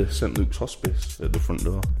up to St Luke's Hospice at the front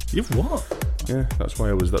door. You've what? Yeah, that's why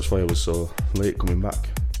I was so late coming back.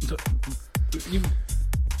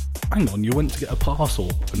 Hang on, you went to get a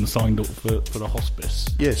parcel and signed up for the hospice?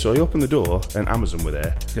 Yeah, so I opened the door and Amazon were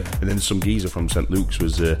there. Yeah. And then some geezer from St Luke's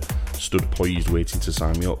was stood poised waiting to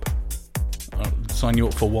sign me up. Sign you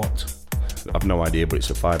up for what? I've no idea, but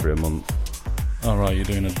it's a £5 a month. All right, you're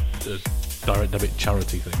doing a direct debit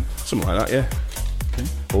charity thing. Something like that, yeah. Okay.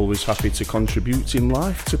 Always happy to contribute in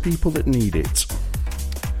life to people that need it.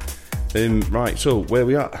 Right, so where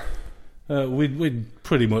we at? We'd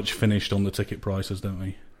pretty much finished on the ticket prices, don't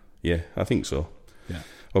we? Yeah, I think so. Yeah.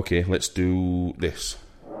 Okay, let's do this.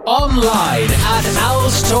 Online at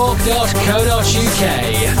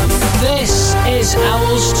owlstalk.co.uk. This is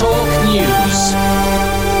Owls Talk News.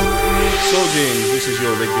 So, James, this is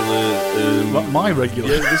your regular... my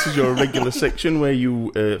regular? Yeah, this is your regular section where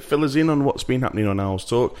you fill us in on what's been happening on Owls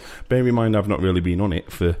Talk. Bear in mind, I've not really been on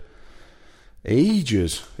it for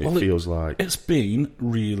ages, it feels like. It's been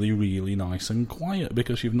really, really nice and quiet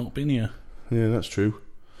because you've not been here. Yeah, that's true.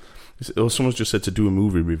 Someone's just said to do a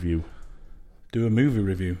movie review. Do a movie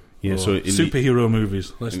review? Yeah, so... superhero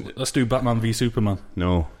movies. Let's do Batman v Superman.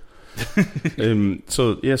 No.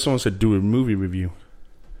 So, yeah, someone said do a movie review.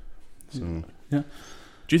 So, yeah.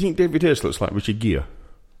 Do you think David Hurst looks like Richard Gere?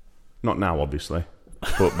 Not now, obviously,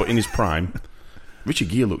 but in his prime. Richard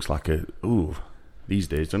Gere looks like these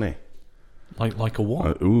days, doesn't he? Like a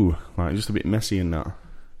what? Like just a bit messy in that.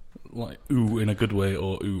 Like in a good way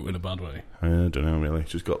or in a bad way? I don't know really.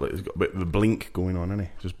 He's got a bit of a blink going on, hasn't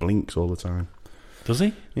he? Just blinks all the time. Does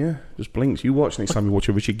he? Yeah, just blinks. You watch next time you watch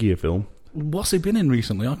a Richard Gere film. What's he been in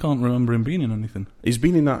recently? I can't remember him being in anything. He's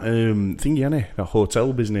been in that thingy, hasn't he? That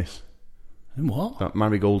hotel business. In what? That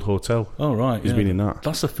Marigold Hotel. Oh, right. He's been in that.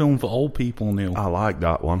 That's a film for old people, Neil. I like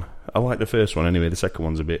that one. I like the first one anyway. The second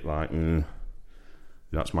one's a bit like...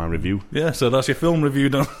 That's my review. Yeah, so that's your film review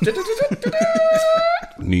done.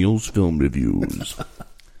 Neil's Film Reviews.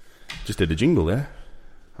 Just did a jingle there.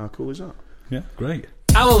 How cool is that? Yeah, great.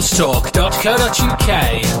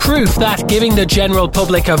 Owlstalk.co.uk. Proof that giving the general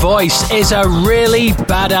public a voice is a really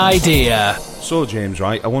bad idea. So, James,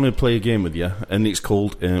 right, I want to play a game with you, and it's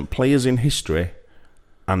called Players in History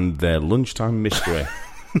and Their Lunchtime Mystery.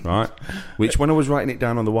 Right? Which, when I was writing it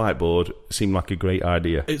down on the whiteboard, seemed like a great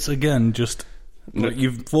idea. It's, again, just... Like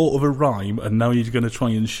you've thought of a rhyme, and now you're going to try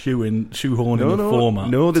and shoehorn in the format.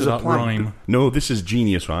 No, there's to a that plan. Rhyme. No, this is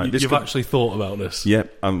genius, right? You've actually thought about this.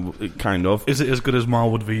 Yep, kind of. Is it as good as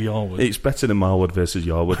Marwood v Yarwood? It's better than Marwood versus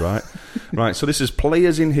Yarwood, right? Right. So this is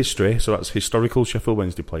players in history. So that's historical Sheffield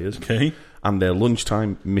Wednesday players. Okay. And their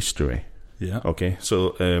lunchtime mystery. Yeah. Okay.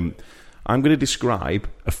 So I'm going to describe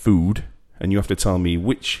a food, and you have to tell me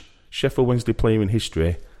which Sheffield Wednesday player in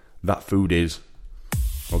history that food is.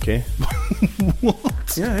 Okay.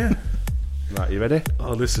 What? Yeah. Right, you ready?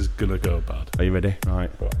 Oh, this is gonna go bad. Are you ready? Right.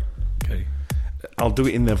 Okay. I'll do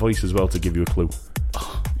it in their voice as well to give you a clue.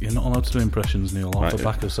 You're not allowed to do impressions, Neil. Arthur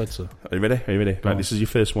Backer said so. Are you ready? Right, this is your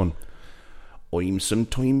first one. I'm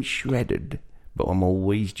sometimes shredded, but I'm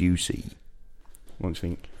always juicy. What do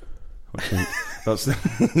you think? That's the...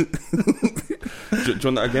 do you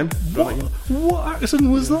want that again? What accent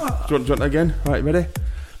was that? Do you want that again? Right, ready?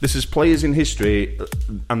 This is Players in History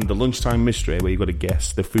and the Lunchtime Mystery, where you've got to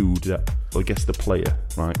guess the food or guess the player,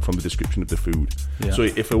 right, from the description of the food. Yeah. So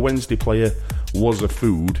if a Wednesday player was a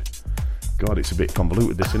food... God, it's a bit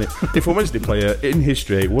convoluted, this, isn't it? If a Wednesday player in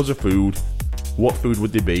history was a food, what food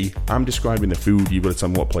would they be? I'm describing the food, you've got to tell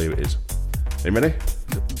me what player it is. Are you ready?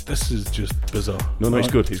 This is just bizarre. No, right.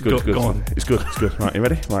 It's good. It's good. Go on. It's good. Right, you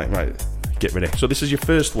ready? Right. Get ready. So this is your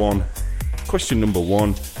first one. Question number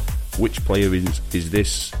 1. Which player is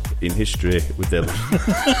this in history with their...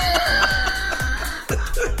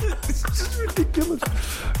 This is ridiculous.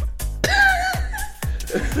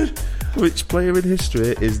 Which player in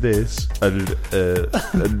history is this? And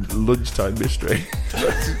Lunchtime Mystery.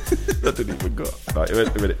 That didn't even go. Right,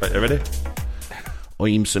 you ready?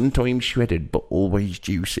 I'm sometimes shredded, but always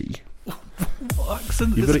juicy. What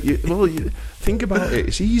accent is it? Think about it.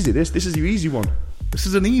 It's easy. This is your easy one. This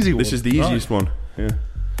is an easy one. This is the easiest one. Yeah.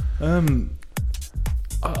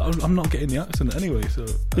 I'm not getting the accent anyway. So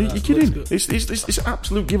you're kidding? It's an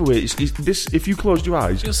absolute giveaway. It's this. If you closed your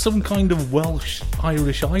eyes, it's some kind of Welsh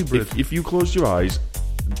Irish hybrid. If you closed your eyes,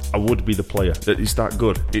 I would be the player. It's that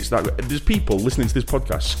good. It's that good. There's people listening to this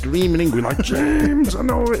podcast screaming and going like, James, I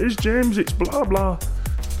know it is James. It's blah blah. Do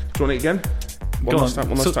you want it again? One last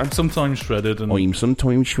time. Sometimes shredded. And I'm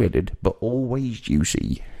sometimes shredded, but always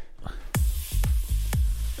juicy.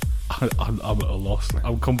 I'm at a loss.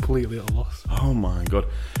 I'm completely at a loss. Oh my god.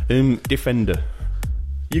 Defender.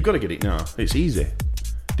 You've got to get it now. It's easy.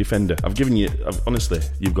 Defender. I've given you... honestly,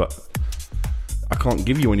 you've got... I can't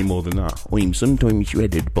give you any more than that. I'm sometimes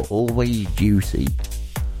shredded, but always juicy.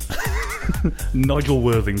 Nigel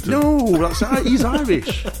Worthington. No, he's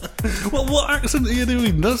Irish. Well, what accent are you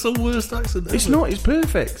doing? That's the worst accent ever. It's not. It's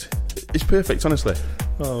perfect. It's perfect, honestly.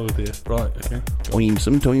 Oh dear. Right, okay. I'm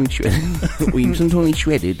sometimes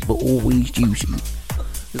shredded, but always juicy.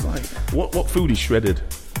 It's like, what food is shredded?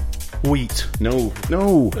 Wheat. No.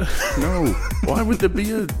 Why would there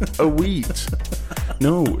be a wheat?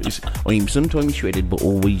 No, I'm sometimes shredded, but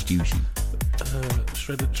always juicy.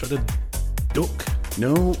 Shredded duck.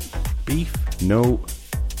 No. Beef. No.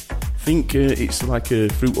 Think it's like a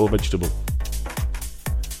fruit or vegetable.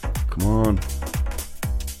 Come on.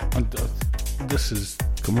 This is...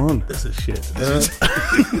 Come on. This is shit.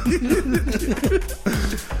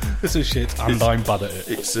 This is shit, and I'm bad at it.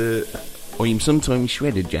 It's I'm sometimes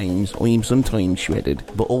shredded, James. I'm sometimes shredded,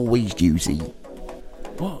 but always juicy.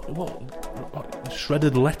 What?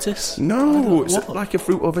 Shredded lettuce? No, it's like a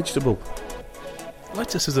fruit or vegetable.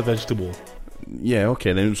 Lettuce is a vegetable. Yeah,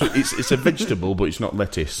 okay then. So it's a vegetable, but it's not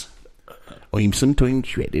lettuce. I'm sometimes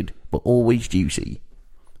shredded, but always juicy.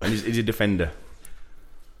 And he's a defender.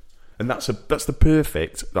 And that's the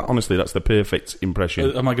perfect... honestly, that's the perfect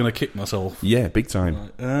impression. Am I going to kick myself? Yeah, big time.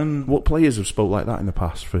 Right. What players have spoke like that in the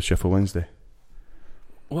past for Sheffield Wednesday?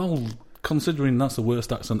 Well, considering that's the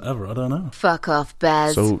worst accent ever, I don't know. Fuck off,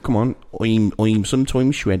 Bez. So, come on. I'm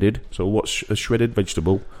sometimes shredded. So what's a shredded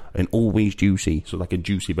vegetable? And always juicy. So like a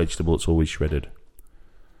juicy vegetable, it's always shredded.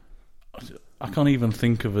 I can't even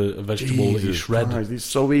think of a vegetable that you shred.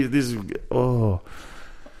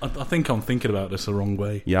 I think I'm thinking about this the wrong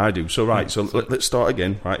way. Yeah, I do. So, right, let's start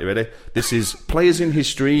again. Right, you ready? This is Players in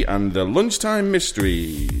History and the Lunchtime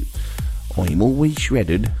Mystery. I'm always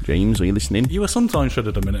shredded. James, are you listening? You were sometimes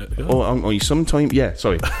shredded a minute ago. Oh, are you sometimes... Yeah,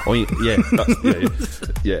 sorry.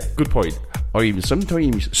 Yeah, good point. Or even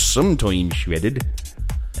sometimes shredded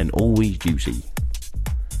and always juicy.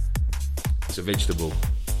 It's a vegetable.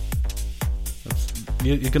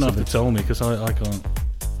 You're going to have to tell me, because I can't...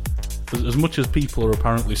 As much as people are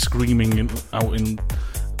apparently screaming out in,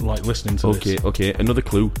 like, listening to this. Okay, another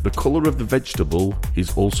clue. The colour of the vegetable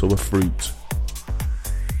is also a fruit.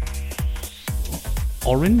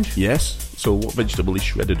 Orange? Yes. So what vegetable is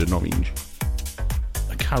shredded and orange?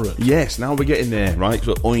 A carrot. Yes, now we're getting there, right?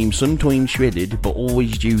 So I'm sometimes shredded, but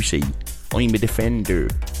always juicy. I'm a defender.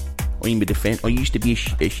 I used to be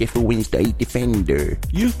a Sheffield Wednesday defender.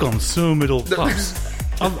 You've gone so middle class.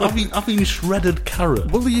 I've been shredded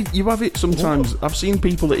carrot. Well, you have it sometimes. I've seen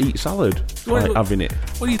people that eat salad having it.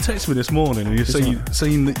 Well, you texted me this morning and you're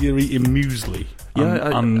saying that you're eating muesli.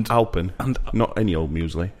 And Alpen. And not any old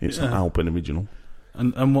muesli. It's an Alpen original.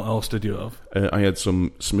 And what else did you have? I had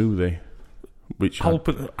some smoothie.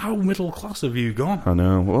 How middle class have you gone? I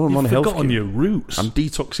know. Well, I'm on a health kick. You've forgotten your roots. I'm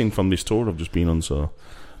detoxing from this tour I've just been on, so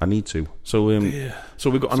I need to. So we've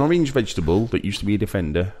got an orange vegetable that used to be a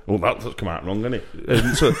defender. Well, that's come out wrong, hasn't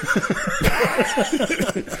it?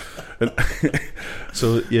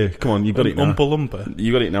 So yeah, come on, you got it now. Oompa Loompa.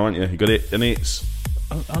 You got it now, haven't you? You got it, and it's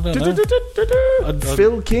I don't know.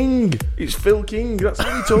 Phil King. It's Phil King. That's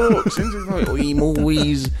how he talks. Isn't it? Like, I'm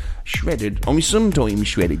always shredded. I'm sometimes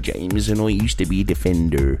shredded, James, and I used to be a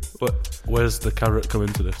defender. Where's the carrot come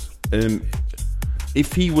into this?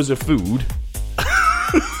 If he was a food.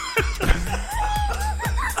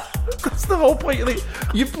 That's the whole point of it.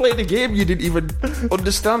 You played a game, you didn't even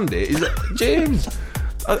understand it. Is it, James?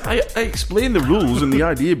 I explained the rules and the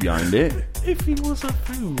idea behind it. If he was a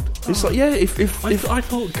food, it's like if I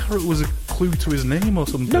thought carrot was a clue to his name or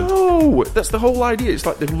something. No, that's the whole idea. It's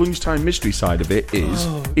like the lunchtime mystery side of it is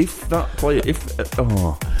if that player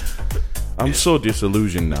I'm so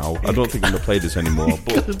disillusioned now. I don't think I'm gonna play this anymore.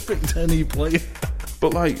 But could have picked any player.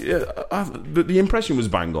 But like, the impression was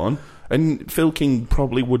bang on, and Phil King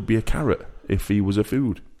probably would be a carrot if he was a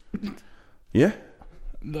food. Yeah?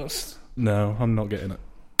 No, I'm not getting it.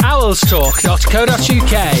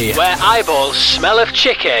 Owlstalk.co.uk, where eyeballs smell of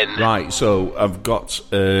chicken. Right, so I've got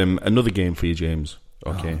another game for you, James.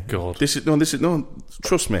 Okay. Oh, God. This is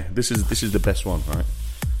trust me, this is the best one, right?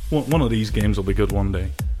 One of these games will be good one day.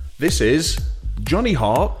 This is Johnny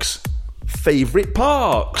Hawk's favourite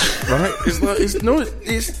parks, right? It's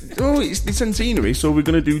the centenary, so we're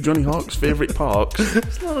going to do Johnny Hawk's favourite parks.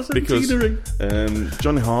 It's not a centenary. Because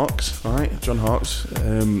Johnny Hawk's, right? John Hawk's,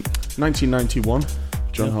 1991.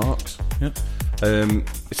 John Hawk's. Yep.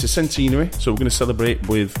 It's a centenary, so we're going to celebrate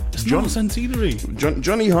with not a centenary.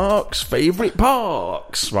 Johnny Hawk's favourite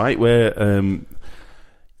parks, right? Where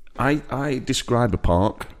I describe a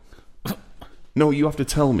park. No, you have to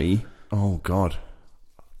tell me. Oh God.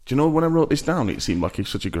 Do you know when I wrote this down, it seemed like it's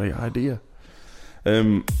such a great idea.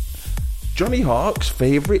 Johnny Hawk's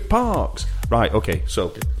favourite parks. Right, okay,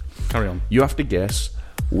 so carry on. You have to guess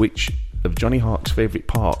which of Johnny Hawk's favourite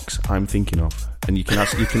parks I'm thinking of. And you can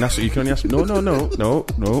only ask no,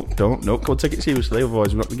 don't, come on, take it seriously,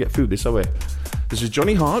 otherwise we're not going to get through this, are we? This is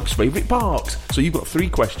Johnny Hawk's favourite parks. So you've got 3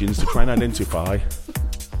 questions to try and identify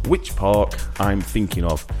which park I'm thinking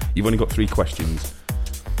of. You've only got 3 questions.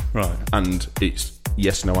 Right. And it's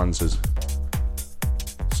yes, no answers.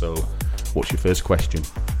 So, what's your first question?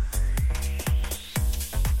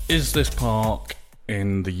 Is this park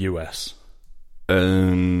in the US?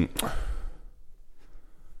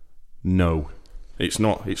 No. It's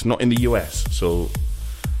not. It's not in the US, so...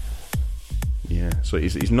 Yeah, so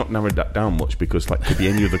he's not narrowed that down much because, like, could be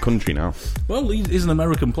any other country now. Well, he's an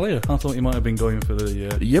American player. I thought he might have been going for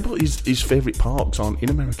the... Yeah, but his favourite parks aren't in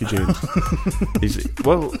America, James.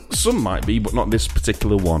 Well, some might be, but not this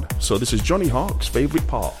particular one. So this is Johnny Hawk's favourite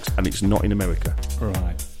parks, and it's not in America.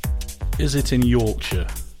 Right. Is it in Yorkshire?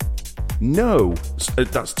 No.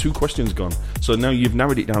 That's 2 questions gone. So now you've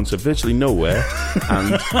narrowed it down to virtually nowhere,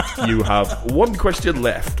 and you have 1 question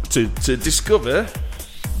left to discover...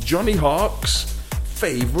 Johnny Hawk's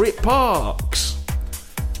favourite parks.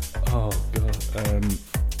 Oh God!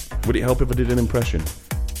 Would it help if I did an impression?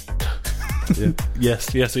 Yeah.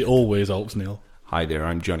 Yes, it always helps, Neil. Hi there,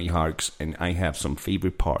 I'm Johnny Hawk's, and I have some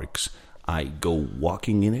favourite parks. I go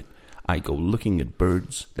walking in it. I go looking at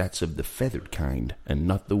birds. That's of the feathered kind, and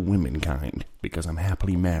not the women kind, because I'm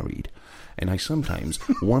happily married. And I sometimes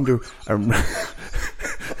wander around.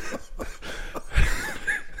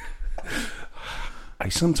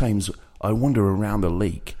 I wander around the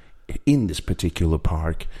lake in this particular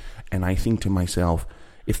park, and I think to myself,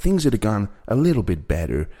 if things had gone a little bit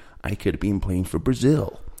better, I could have been playing for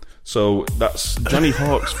Brazil. So that's Johnny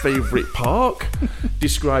Hawk's favourite park,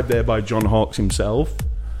 described there by John Hawkes himself.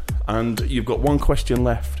 And you've got 1 question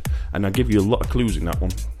left, and I give you a lot of clues in that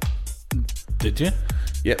one. Did you?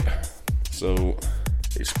 Yep. So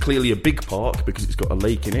it's clearly a big park because it's got a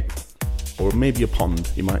lake in it, or maybe a pond.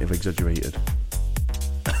 You might have exaggerated.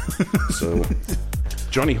 So,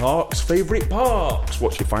 Johnny Hawk's favourite parks.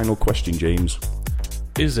 What's your final question, James?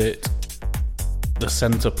 Is it the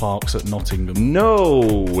Centre Parks at Nottingham?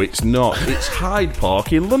 No, it's not. It's Hyde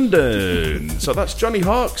Park in London. So that's Johnny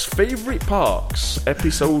Hawk's favourite parks,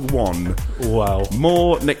 episode 1. Wow.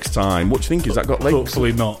 More next time. What do you think? Has that got legs?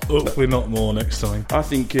 Hopefully not. Hopefully not more next time. I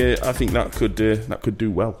think that could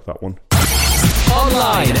do well, that one.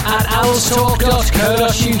 Online at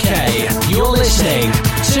owlstalk.co.uk. You're listening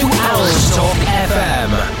to Owlstalk FM.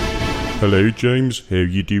 Hello, James. How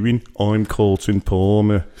you doing? I'm Colton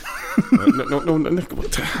Palmer. No,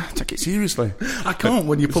 take it seriously. I can't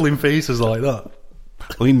when you're pulling faces like that.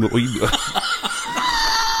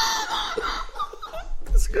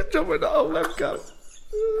 That's a good job with that whole left go.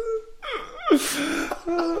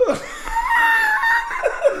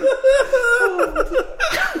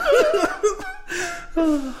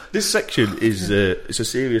 This section is it's a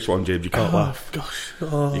serious one, James. You can't laugh. Gosh.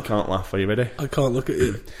 You can't laugh. Are you ready? I can't look at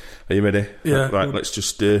you. Are you ready? Yeah. Right, let's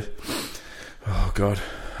just... oh, God.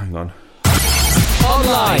 Hang on.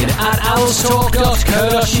 Online at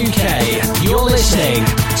owlstalk.co.uk. You're listening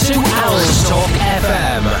to Owlstalk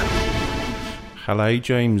FM. Hello,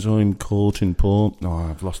 James. I'm Colton Palmer. No,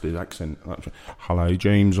 I've lost his accent. Hello,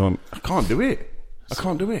 James. I can't do it. It's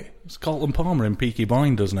Colton Palmer in Peaky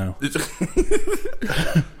Blinders now.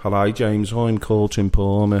 Hello, James. I'm Colton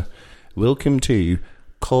Palmer. Welcome to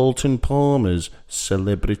Colton Palmer's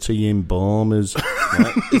Celebrity Embalmers.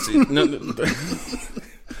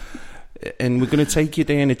 And we're going to take you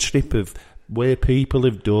down a trip of where people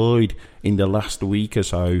have died in the last week or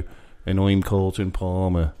so. And I'm Colton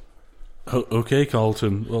Palmer. Okay,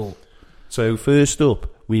 Colton. Well, so first up,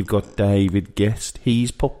 we've got David Guest.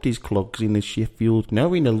 He's popped his clogs in the Sheffield.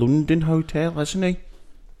 No, in a London hotel, hasn't he?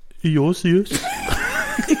 You're serious?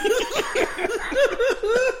 I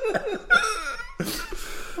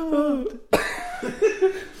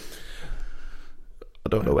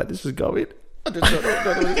don't know where this is going. I just don't know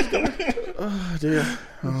where this is going. Oh, dear.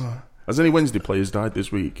 Oh. Has any Wednesday players died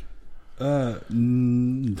this week? No.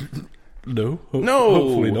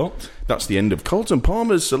 Hopefully not. That's the end of Colton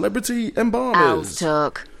Palmer's Celebrity Embalmers.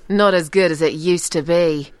 Owlstalk. Not as good as it used to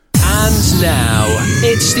be. And now,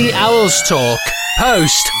 it's the Owlstalk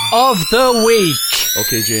Post of the Week.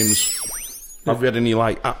 Okay, James. Have you had any,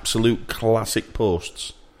 absolute classic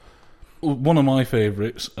posts? One of my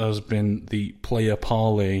favourites has been the player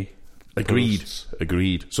parlay. Agreed.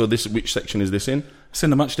 So which section is this in? It's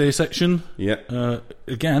in the matchday section. Yeah.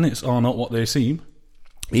 Again, it's are not what they seem.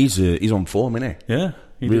 He's on form, isn't he? Yeah.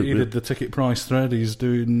 He did the ticket price thread. He's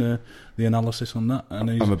doing the analysis on that.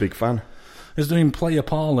 And I'm a big fan. He's doing player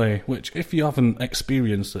parlay, which, if you haven't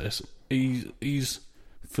experienced this, he's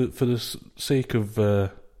for the sake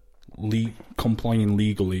of complying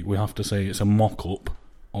legally, we have to say it's a mock-up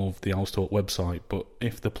of the Owlstalk website. But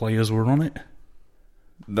if the players were on it...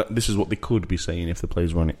 This is what they could be saying if the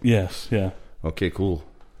players were on it? Yes, yeah. Okay, cool.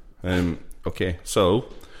 Okay, so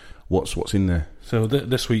what's in there? So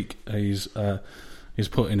this week he's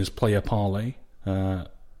put in his player parlay.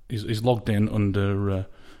 He's logged in under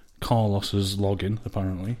Carlos's login,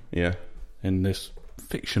 apparently. Yeah. In this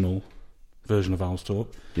fictional version of Owlstalk.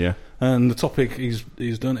 Yeah. And the topic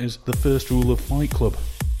he's done is the first rule of Fight Club.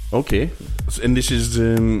 Okay. And this is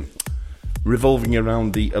revolving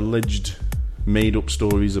around the alleged made-up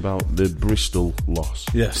stories about the Bristol loss.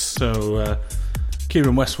 Yes. So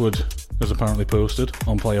Kieran Westwood has apparently posted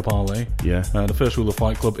on Player Parlay. Yeah. The first rule of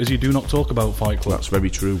Fight Club is you do not talk about Fight Club. That's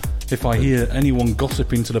very true. If I hear anyone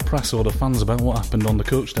gossiping to the press or the fans about what happened on the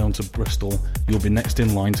coach down to Bristol, you'll be next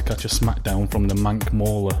in line to catch a smackdown from the Mank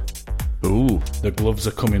Mauler. Ooh. The gloves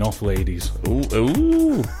are coming off, ladies.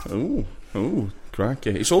 Ooh.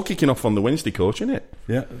 Cracky. It's all kicking off on the Wednesday coach, isn't it?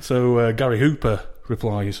 Yeah. So Gary Hooper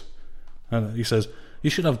replies, and he says, "You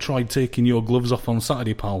should have tried taking your gloves off on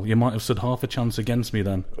Saturday, pal. You might have stood half a chance against me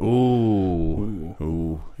then."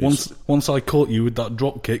 Ooh. Once I caught you with that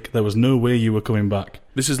drop kick, there was no way you were coming back.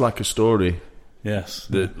 This is like a story. Yes.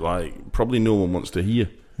 That probably no one wants to hear.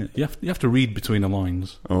 You have to read between the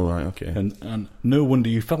lines. Oh, right, okay. And no wonder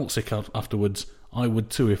you felt sick afterwards. I would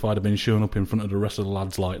too if I'd have been shown up in front of the rest of the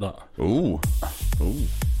lads like that. Ooh.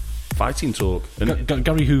 Fighting talk.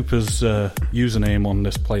 Gary Hooper's username on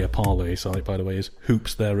this Player Parlay site, by the way, is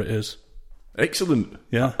Hoops There It Is. Excellent.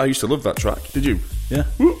 Yeah. I used to love that track. Did you? Yeah.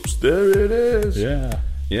 Whoops, there it is. Yeah.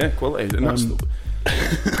 Yeah, quality. And that's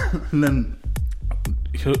and then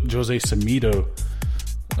Jose Semido,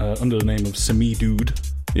 under the name of Semidude.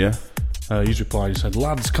 Yeah. He's replied, he said,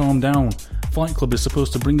 "Lads, calm down. Fight Club is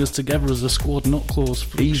supposed to bring us together as a squad, not close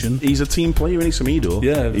friction." He's a team player, isn't he, Semido?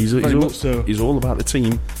 Yeah, very much so. He's all about the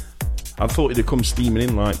team. I thought he'd have come steaming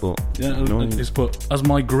in, but... Yeah, he's put, as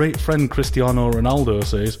my great friend Cristiano Ronaldo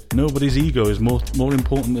says, nobody's ego is more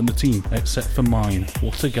important than the team, except for mine.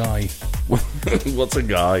 What a guy. What's a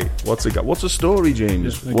guy? What's a story,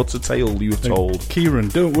 James? What's a tale you've told? Kieran,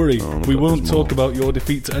 don't worry. We won't talk about your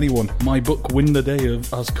defeat to anyone. My book, Win the Day,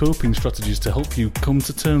 has coping strategies to help you come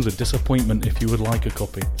to terms with disappointment if you would like a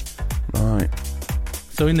copy. Right.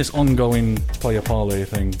 So in this ongoing Player Parlay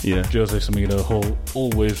thing, yeah. Jose Semido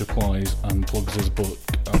always replies and plugs his book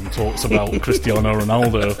and talks about Cristiano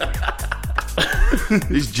Ronaldo.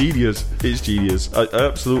 It's genius. I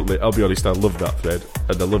absolutely, I'll be honest, I love that thread,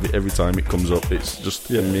 and I love it every time it comes up. It's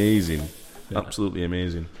just amazing. Yeah. Absolutely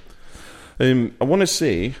amazing. I want to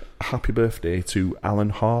say happy birthday to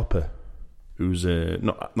Alan Harper, who's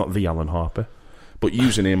not the Alan Harper, but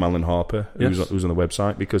username Alan Harper, who's on the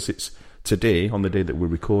website, because it's today, on the day that we're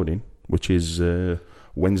recording, which is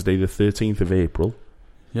Wednesday the 13th of April,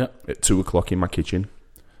 at 2 o'clock in my kitchen.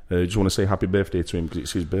 Just want to say happy birthday to him because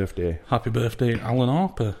it's his birthday. Happy birthday, Alan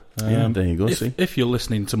Harper. There you go. If you're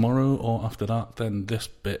listening tomorrow or after that, then this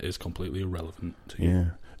bit is completely irrelevant to you. Yeah.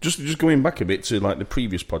 Just going back a bit to like the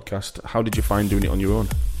previous podcast, how did you find doing it on your own?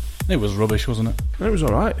 It was rubbish, wasn't it? It was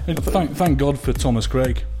all right. Thank God for Thomas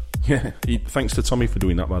Craig. Yeah, thanks to Tommy for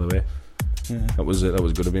doing that, by the way. Yeah. That was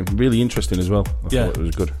good of him. Really interesting as well. I thought it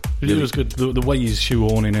was good. It was good. The way he's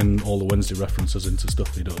shoehorning in all the Wednesday references into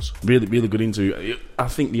stuff he does. Really, really good interview. I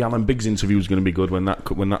think the Alan Biggs interview is going to be good when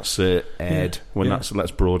that's aired,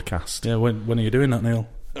 that's broadcast. Yeah, when are you doing that, Neil?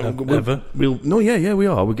 Ever? We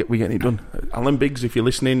are. We're getting it done. Alan Biggs, if you're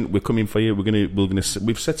listening, we're coming for you.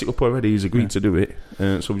 We've set it up already. He's agreed to do it,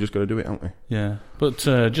 so we've just got to do it, haven't we? Yeah. But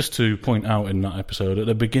just to point out in that episode, at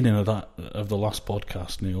the beginning of the last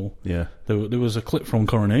podcast, Neil, there was a clip from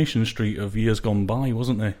Coronation Street of years gone by,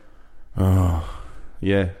 wasn't there? Oh,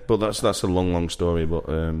 yeah. But that's a long story. But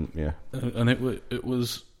yeah, and it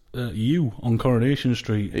was. You on Coronation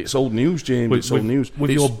Street. It's old news, James. It's old news.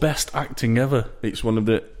 With your best acting ever. It's one of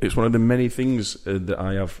the many things that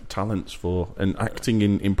I have talents for, and acting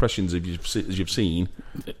in impressions. As you've seen,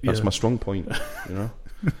 that's my strong point. You know.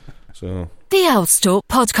 So the Owlstalk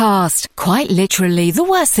podcast, quite literally the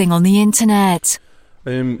worst thing on the internet.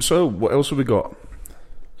 So what else have we got?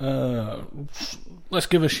 Let's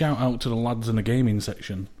give a shout out to the lads in the gaming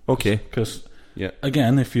section. Okay, because. Yeah.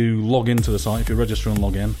 Again, if you log into the site, if you register and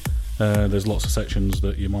log in, there's lots of sections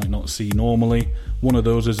that you might not see normally. One of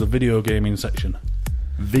those is the video gaming section.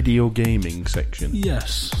 Video gaming section?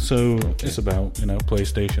 Yes. So it's about,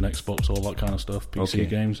 PlayStation, Xbox, all that kind of stuff, PC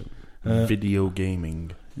games. Video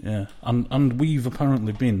gaming. Yeah. And we've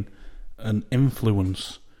apparently been an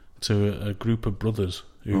influence to a group of brothers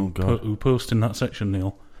who post in that section,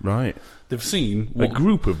 Neil. Right. They've seen... a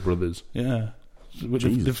group of brothers? Yeah.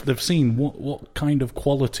 They've seen what kind of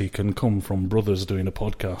quality can come from brothers doing a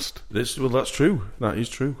podcast. That's true. That is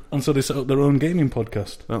true. And so they set up their own gaming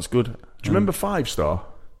podcast. That's good. Do you remember 5 Star?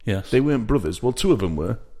 Yes. They weren't brothers. Well, 2 of them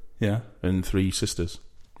were. Yeah. And 3 sisters.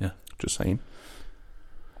 Yeah. Just saying.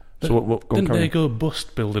 So what didn't they go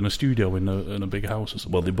bust building a studio in a big house or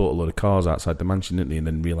something? Well, they bought a lot of cars outside the mansion, didn't they? And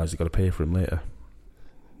then realised they got to pay for them later.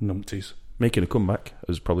 Numpties. Making a comeback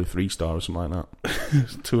as probably 3 Star or something like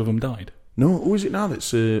that. 2 of them died. No, who is it now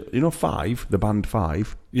that's, 5, the band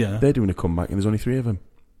 5? Yeah. They're doing a comeback and there's only 3 of them.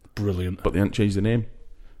 Brilliant. But they haven't changed the name.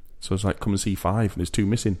 So it's like, come and see 5, and there's 2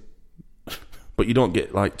 missing. But you don't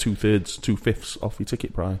get like 2/3, 2/5 off your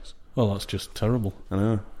ticket price. Well, that's just terrible. I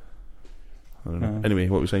don't know. Anyway,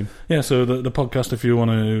 what were we saying? Yeah, so the podcast, if you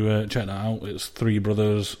want to check that out, it's 3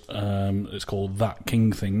 brothers. It's called That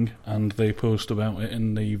King Thing, and they post about it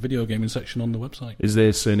in the video gaming section on the website. Is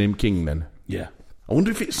their surname King then? Yeah. I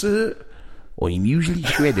wonder if it's I'm usually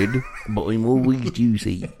shredded, but I'm always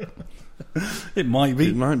juicy. It might be.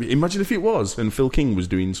 It might be. Imagine if it was, and Phil King was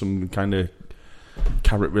doing some kind of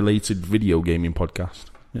carrot-related video gaming podcast.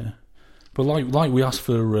 Yeah. But like we asked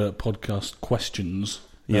for podcast questions.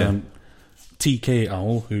 Yeah. TK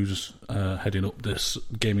Owl, who's heading up this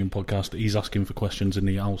gaming podcast, he's asking for questions in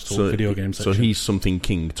the Owlstalk video game section. So he's something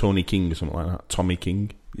King, Tony King or something like that. Tommy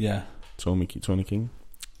King. Yeah. Tony King.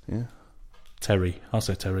 Yeah. Terry. I'll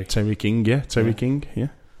say Terry. Terry King, yeah. Terry King, yeah.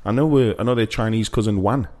 I know their Chinese cousin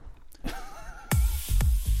Wan.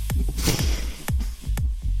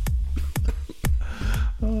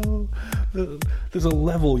 There's a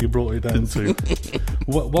level you brought it down to.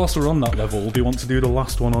 Whilst we're on that level, do you want to do the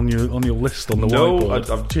last one on your list on the whiteboard?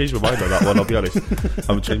 No, I've changed my mind on that one, I'll be honest.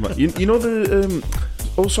 I've changed my... You know the...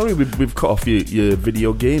 sorry, we've cut off your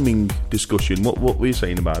video gaming discussion. What were you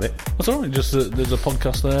saying about it? That's all right, just there's a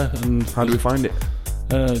podcast there. And how do we find it?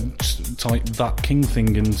 Just type That King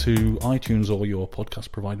Thing into iTunes or your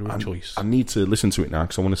podcast provider of choice. I need to listen to it now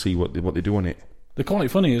because I want to see what they do on it. They're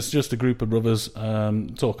quite funny. It's just a group of brothers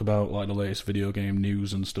talk about like the latest video game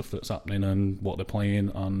news and stuff that's happening and what they're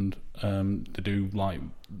playing, and they do like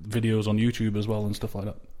videos on YouTube as well and stuff like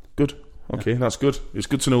that. Good. Okay, that's good. It's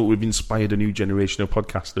good to know we've inspired a new generation of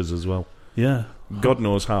podcasters as well. Yeah. God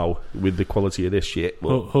knows how with the quality of this shit.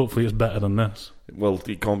 But hopefully it's better than this. Well,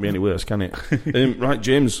 it can't be any worse, can it? Right,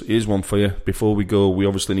 James, here's one for you. Before we go, we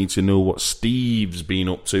obviously need to know what Steve's been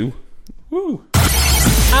up to. Woo!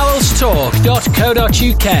 Owlstalk.co.uk,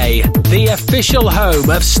 the official home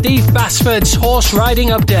of Steve Basford's horse riding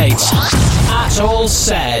updates. At all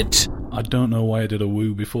said. I don't know why I did a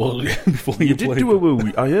woo before you did do a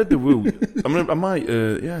woo. I heard the woo. I might,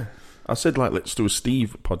 yeah. I said, like, let's do a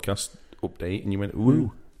Steve podcast update, and you went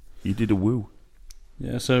woo. You did a woo.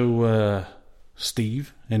 Yeah. So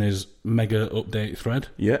Steve in his mega update thread.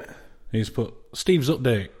 Yeah. He's put Steve's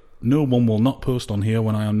update. No one will not post on here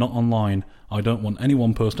when I am not online. I don't want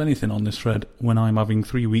anyone post anything on this thread when I'm having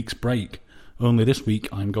 3 weeks break. Only this week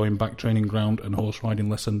I'm going back training ground and horse riding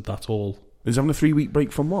lesson. That's all. He's having a 3-week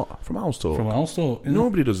break from what? From Owls Talk? From Owls Talk. Yeah.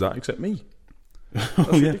 Nobody does that except me. That's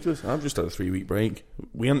ridiculous. I've just had a 3-week break.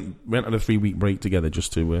 We hadn't had a 3-week break together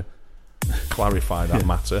just to clarify that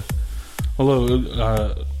matter.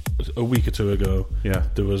 Although a week or two ago, yeah,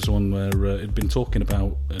 there was one where it'd been talking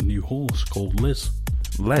about a new horse called Liz.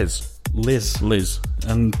 Liz.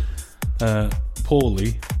 And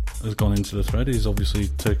Paulie has gone into the thread. He's obviously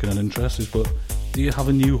taken an interest. He's put, do you have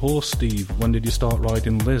a new horse, Steve? When did you start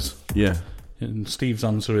riding Liz? Yeah. And Steve's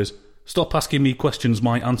answer is, stop asking me questions.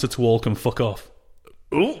 My answer to all can fuck off.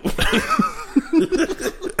 Oh.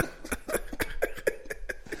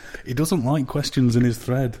 He doesn't like questions in his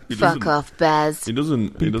thread. Fuck off, Baz. He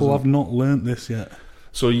doesn't. People have not learnt this yet.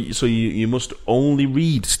 So you must only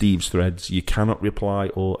read Steve's threads. You cannot reply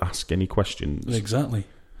or ask any questions. Exactly.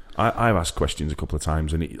 I've asked questions a couple of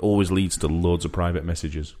times, and it always leads to loads of private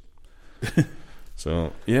messages.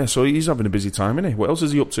 So he's having a busy time, isn't he? What else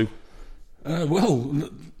is he up to? Well,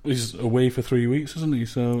 he's away for 3 weeks, isn't he?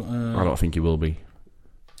 So I don't think he will be.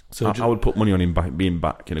 So I would put money on him being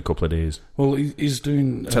back in a couple of days. Well, he's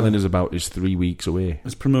doing... telling us about his 3 weeks away.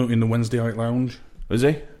 He's promoting the Wednesday Night Lounge. Is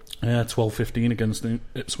he? Yeah, 12:15 against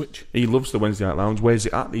Ipswich. He loves the Wednesday Night Lounge. Where's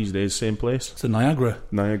it at these days? Same place? It's in Niagara.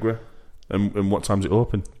 And what time's it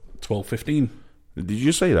open? 12:15. Did you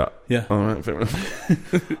just say that? Yeah. All right, fair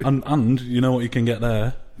enough. and you know what you can get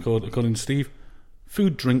there, according to Steve?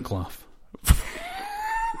 Food, drink, laugh.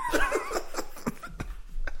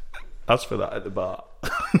 Ask for that at the bar.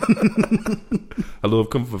 Hello, I've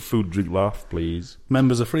come for food, drink, laugh, please.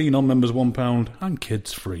 Members are free, non-members £1, and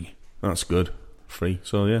kids free. That's good. Free.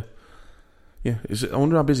 So yeah. I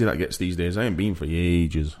wonder how busy that gets these days. I ain't been for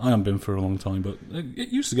ages. I haven't been for a long time, but it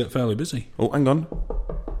used to get fairly busy. Oh, hang on.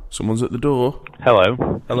 Someone's at the door. Hello.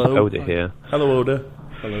 Hello. Oda here. Hello, Oda.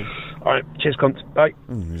 Hello. Alright, cheers, cunt. Bye.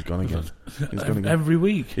 He's gone again. Every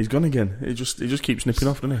week. He's gone again. He just keeps nipping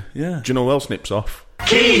off, doesn't he? Yeah. Do you know who else nips off?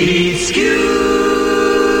 Keith Skews!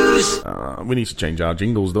 We need to change our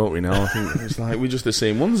jingles, don't we, now? I think it's like we're just the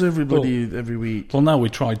same ones every week. Well, now we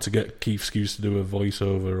tried to get Keith Skews to do a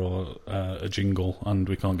voiceover or a jingle, and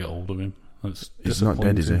we can't get hold of him. He's not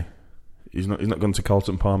dead, is he? He's not gone to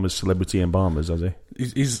Carlton Palmer's Celebrity Embalmers, has he?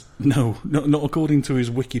 He's not according to his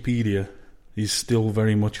Wikipedia. He's still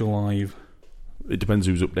very much alive. It depends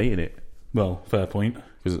who's updating it. Well, fair point.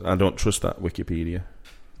 Because I don't trust that Wikipedia.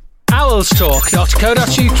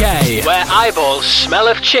 Owlstalk.co.uk, where eyeballs smell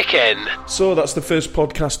of chicken. So that's the first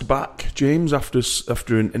podcast back, James, after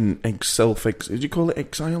an did you call it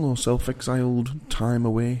exile or self-exiled time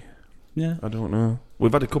away? Yeah. I don't know.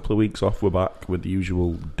 We've had a couple of weeks off. We're back with the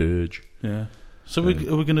usual dirge. Yeah. So are we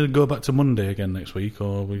going to go back to Monday again next week,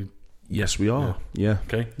 or are we... Yes, we are. Yeah.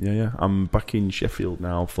 Okay. Yeah. I'm back in Sheffield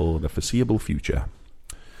now for the foreseeable future.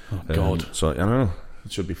 Oh, God. So, I don't know.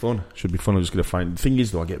 It should be fun. I'm just going to find... The thing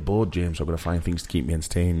is, though, I get bored, James, so I've got to find things to keep me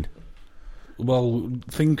entertained. Well,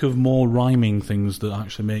 think of more rhyming things that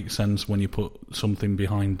actually make sense when you put something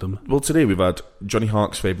behind them. Well, today we've had Johnny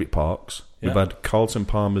Hark's favourite parks. Yeah. We've had Carlton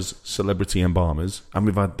Palmer's Celebrity Embalmers. And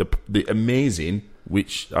we've had the amazing,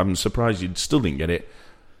 which I'm surprised you still didn't get it,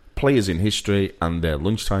 Players in History and their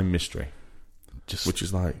Lunchtime Mystery. Which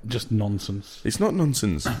is like... Just nonsense. It's not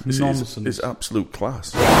nonsense. It's absolute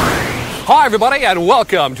class. Hi, everybody, and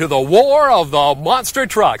welcome to the War of the Monster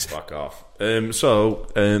Trucks. Fuck off. So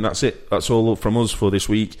that's it. That's all from us for this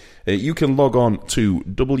week. You can log on to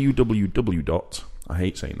www. I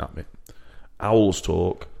hate saying that bit. Owls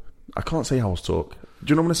Talk. I can't say Owls Talk.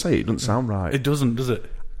 Do you know what I'm going to say? It doesn't sound right. It doesn't, does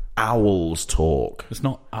it? Owls Talk. It's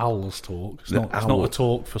not Owls Talk. It's not a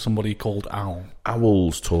talk for somebody called Owl.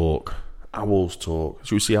 Owls Talk. Owls Talk.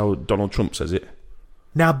 Should we see how Donald Trump says it?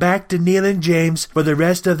 Now back to Neil and James for the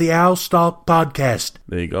rest of the Owl Talk podcast.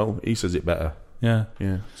 There you go. He says it better. Yeah.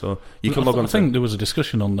 So you can log on. I think there was a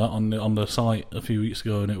discussion on that on the site a few weeks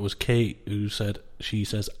ago, and it was Kate who said she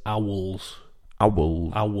says owls.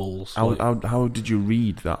 Owls. How did you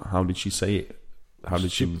read that? How did she say it? How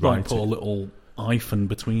did she write it? Put a little hyphen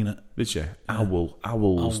between it. Did she?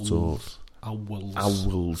 Owls Talk.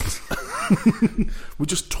 Owls. We're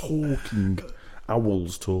just talking.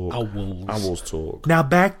 Owls Talk. Owls Talk. Now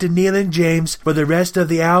back to Neil and James for the rest of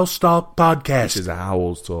the Owl Talk podcast. This is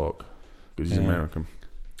Owls Talk. Because he's American.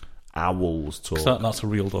 Owls Talk. That's a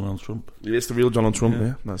real Donald Trump. It's the real Donald Trump,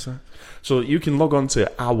 yeah, that's it. So you can log on to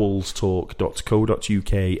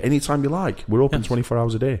owlstalk.co.uk anytime you like. We're open 24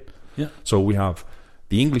 hours a day. Yeah. So we have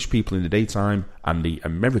the English people in the daytime and the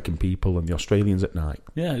American people and the Australians at night.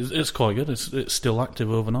 Yeah, it's quite good. It's still active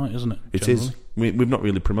overnight, isn't it? It is. We've not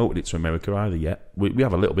really promoted it to America either yet. We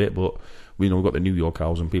have a little bit, but we've got the New York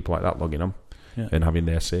Owls and people like that logging on and having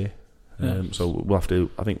their say. So we'll have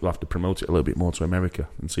to. I think we'll have to promote it a little bit more to America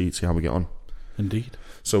and see how we get on. Indeed.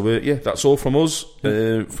 So that's all from us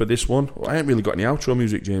for this one. I ain't really got any outro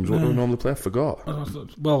music, James. What do we normally play? I forgot.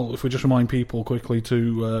 Well, if we just remind people quickly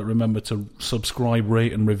to remember to subscribe,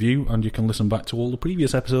 rate, and review, and you can listen back to all the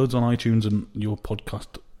previous episodes on iTunes and your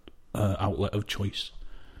podcast outlet of choice.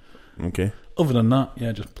 Okay. Other than that,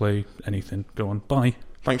 just play anything. Go on. Bye.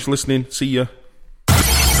 Thanks for listening. See ya.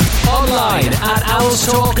 Online at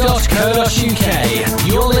owlstalk.co.uk.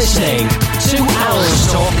 You're listening to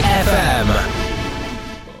Owls Talk FM.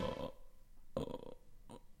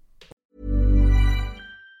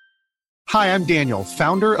 Hi, I'm Daniel,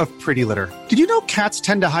 founder of Pretty Litter. Did you know cats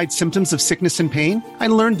tend to hide symptoms of sickness and pain? I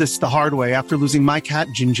learned this the hard way after losing my cat,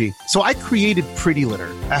 Gingy. So I created Pretty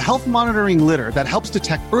Litter, a health monitoring litter that helps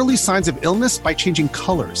detect early signs of illness by changing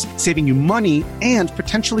colors, saving you money and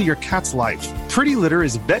potentially your cat's life. Pretty Litter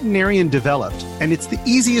is veterinarian developed, and it's the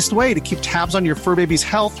easiest way to keep tabs on your fur baby's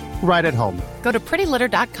health right at home. Go to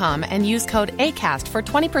prettylitter.com and use code ACAST for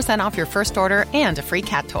 20% off your first order and a free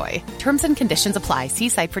cat toy. Terms and conditions apply. See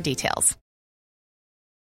site for details.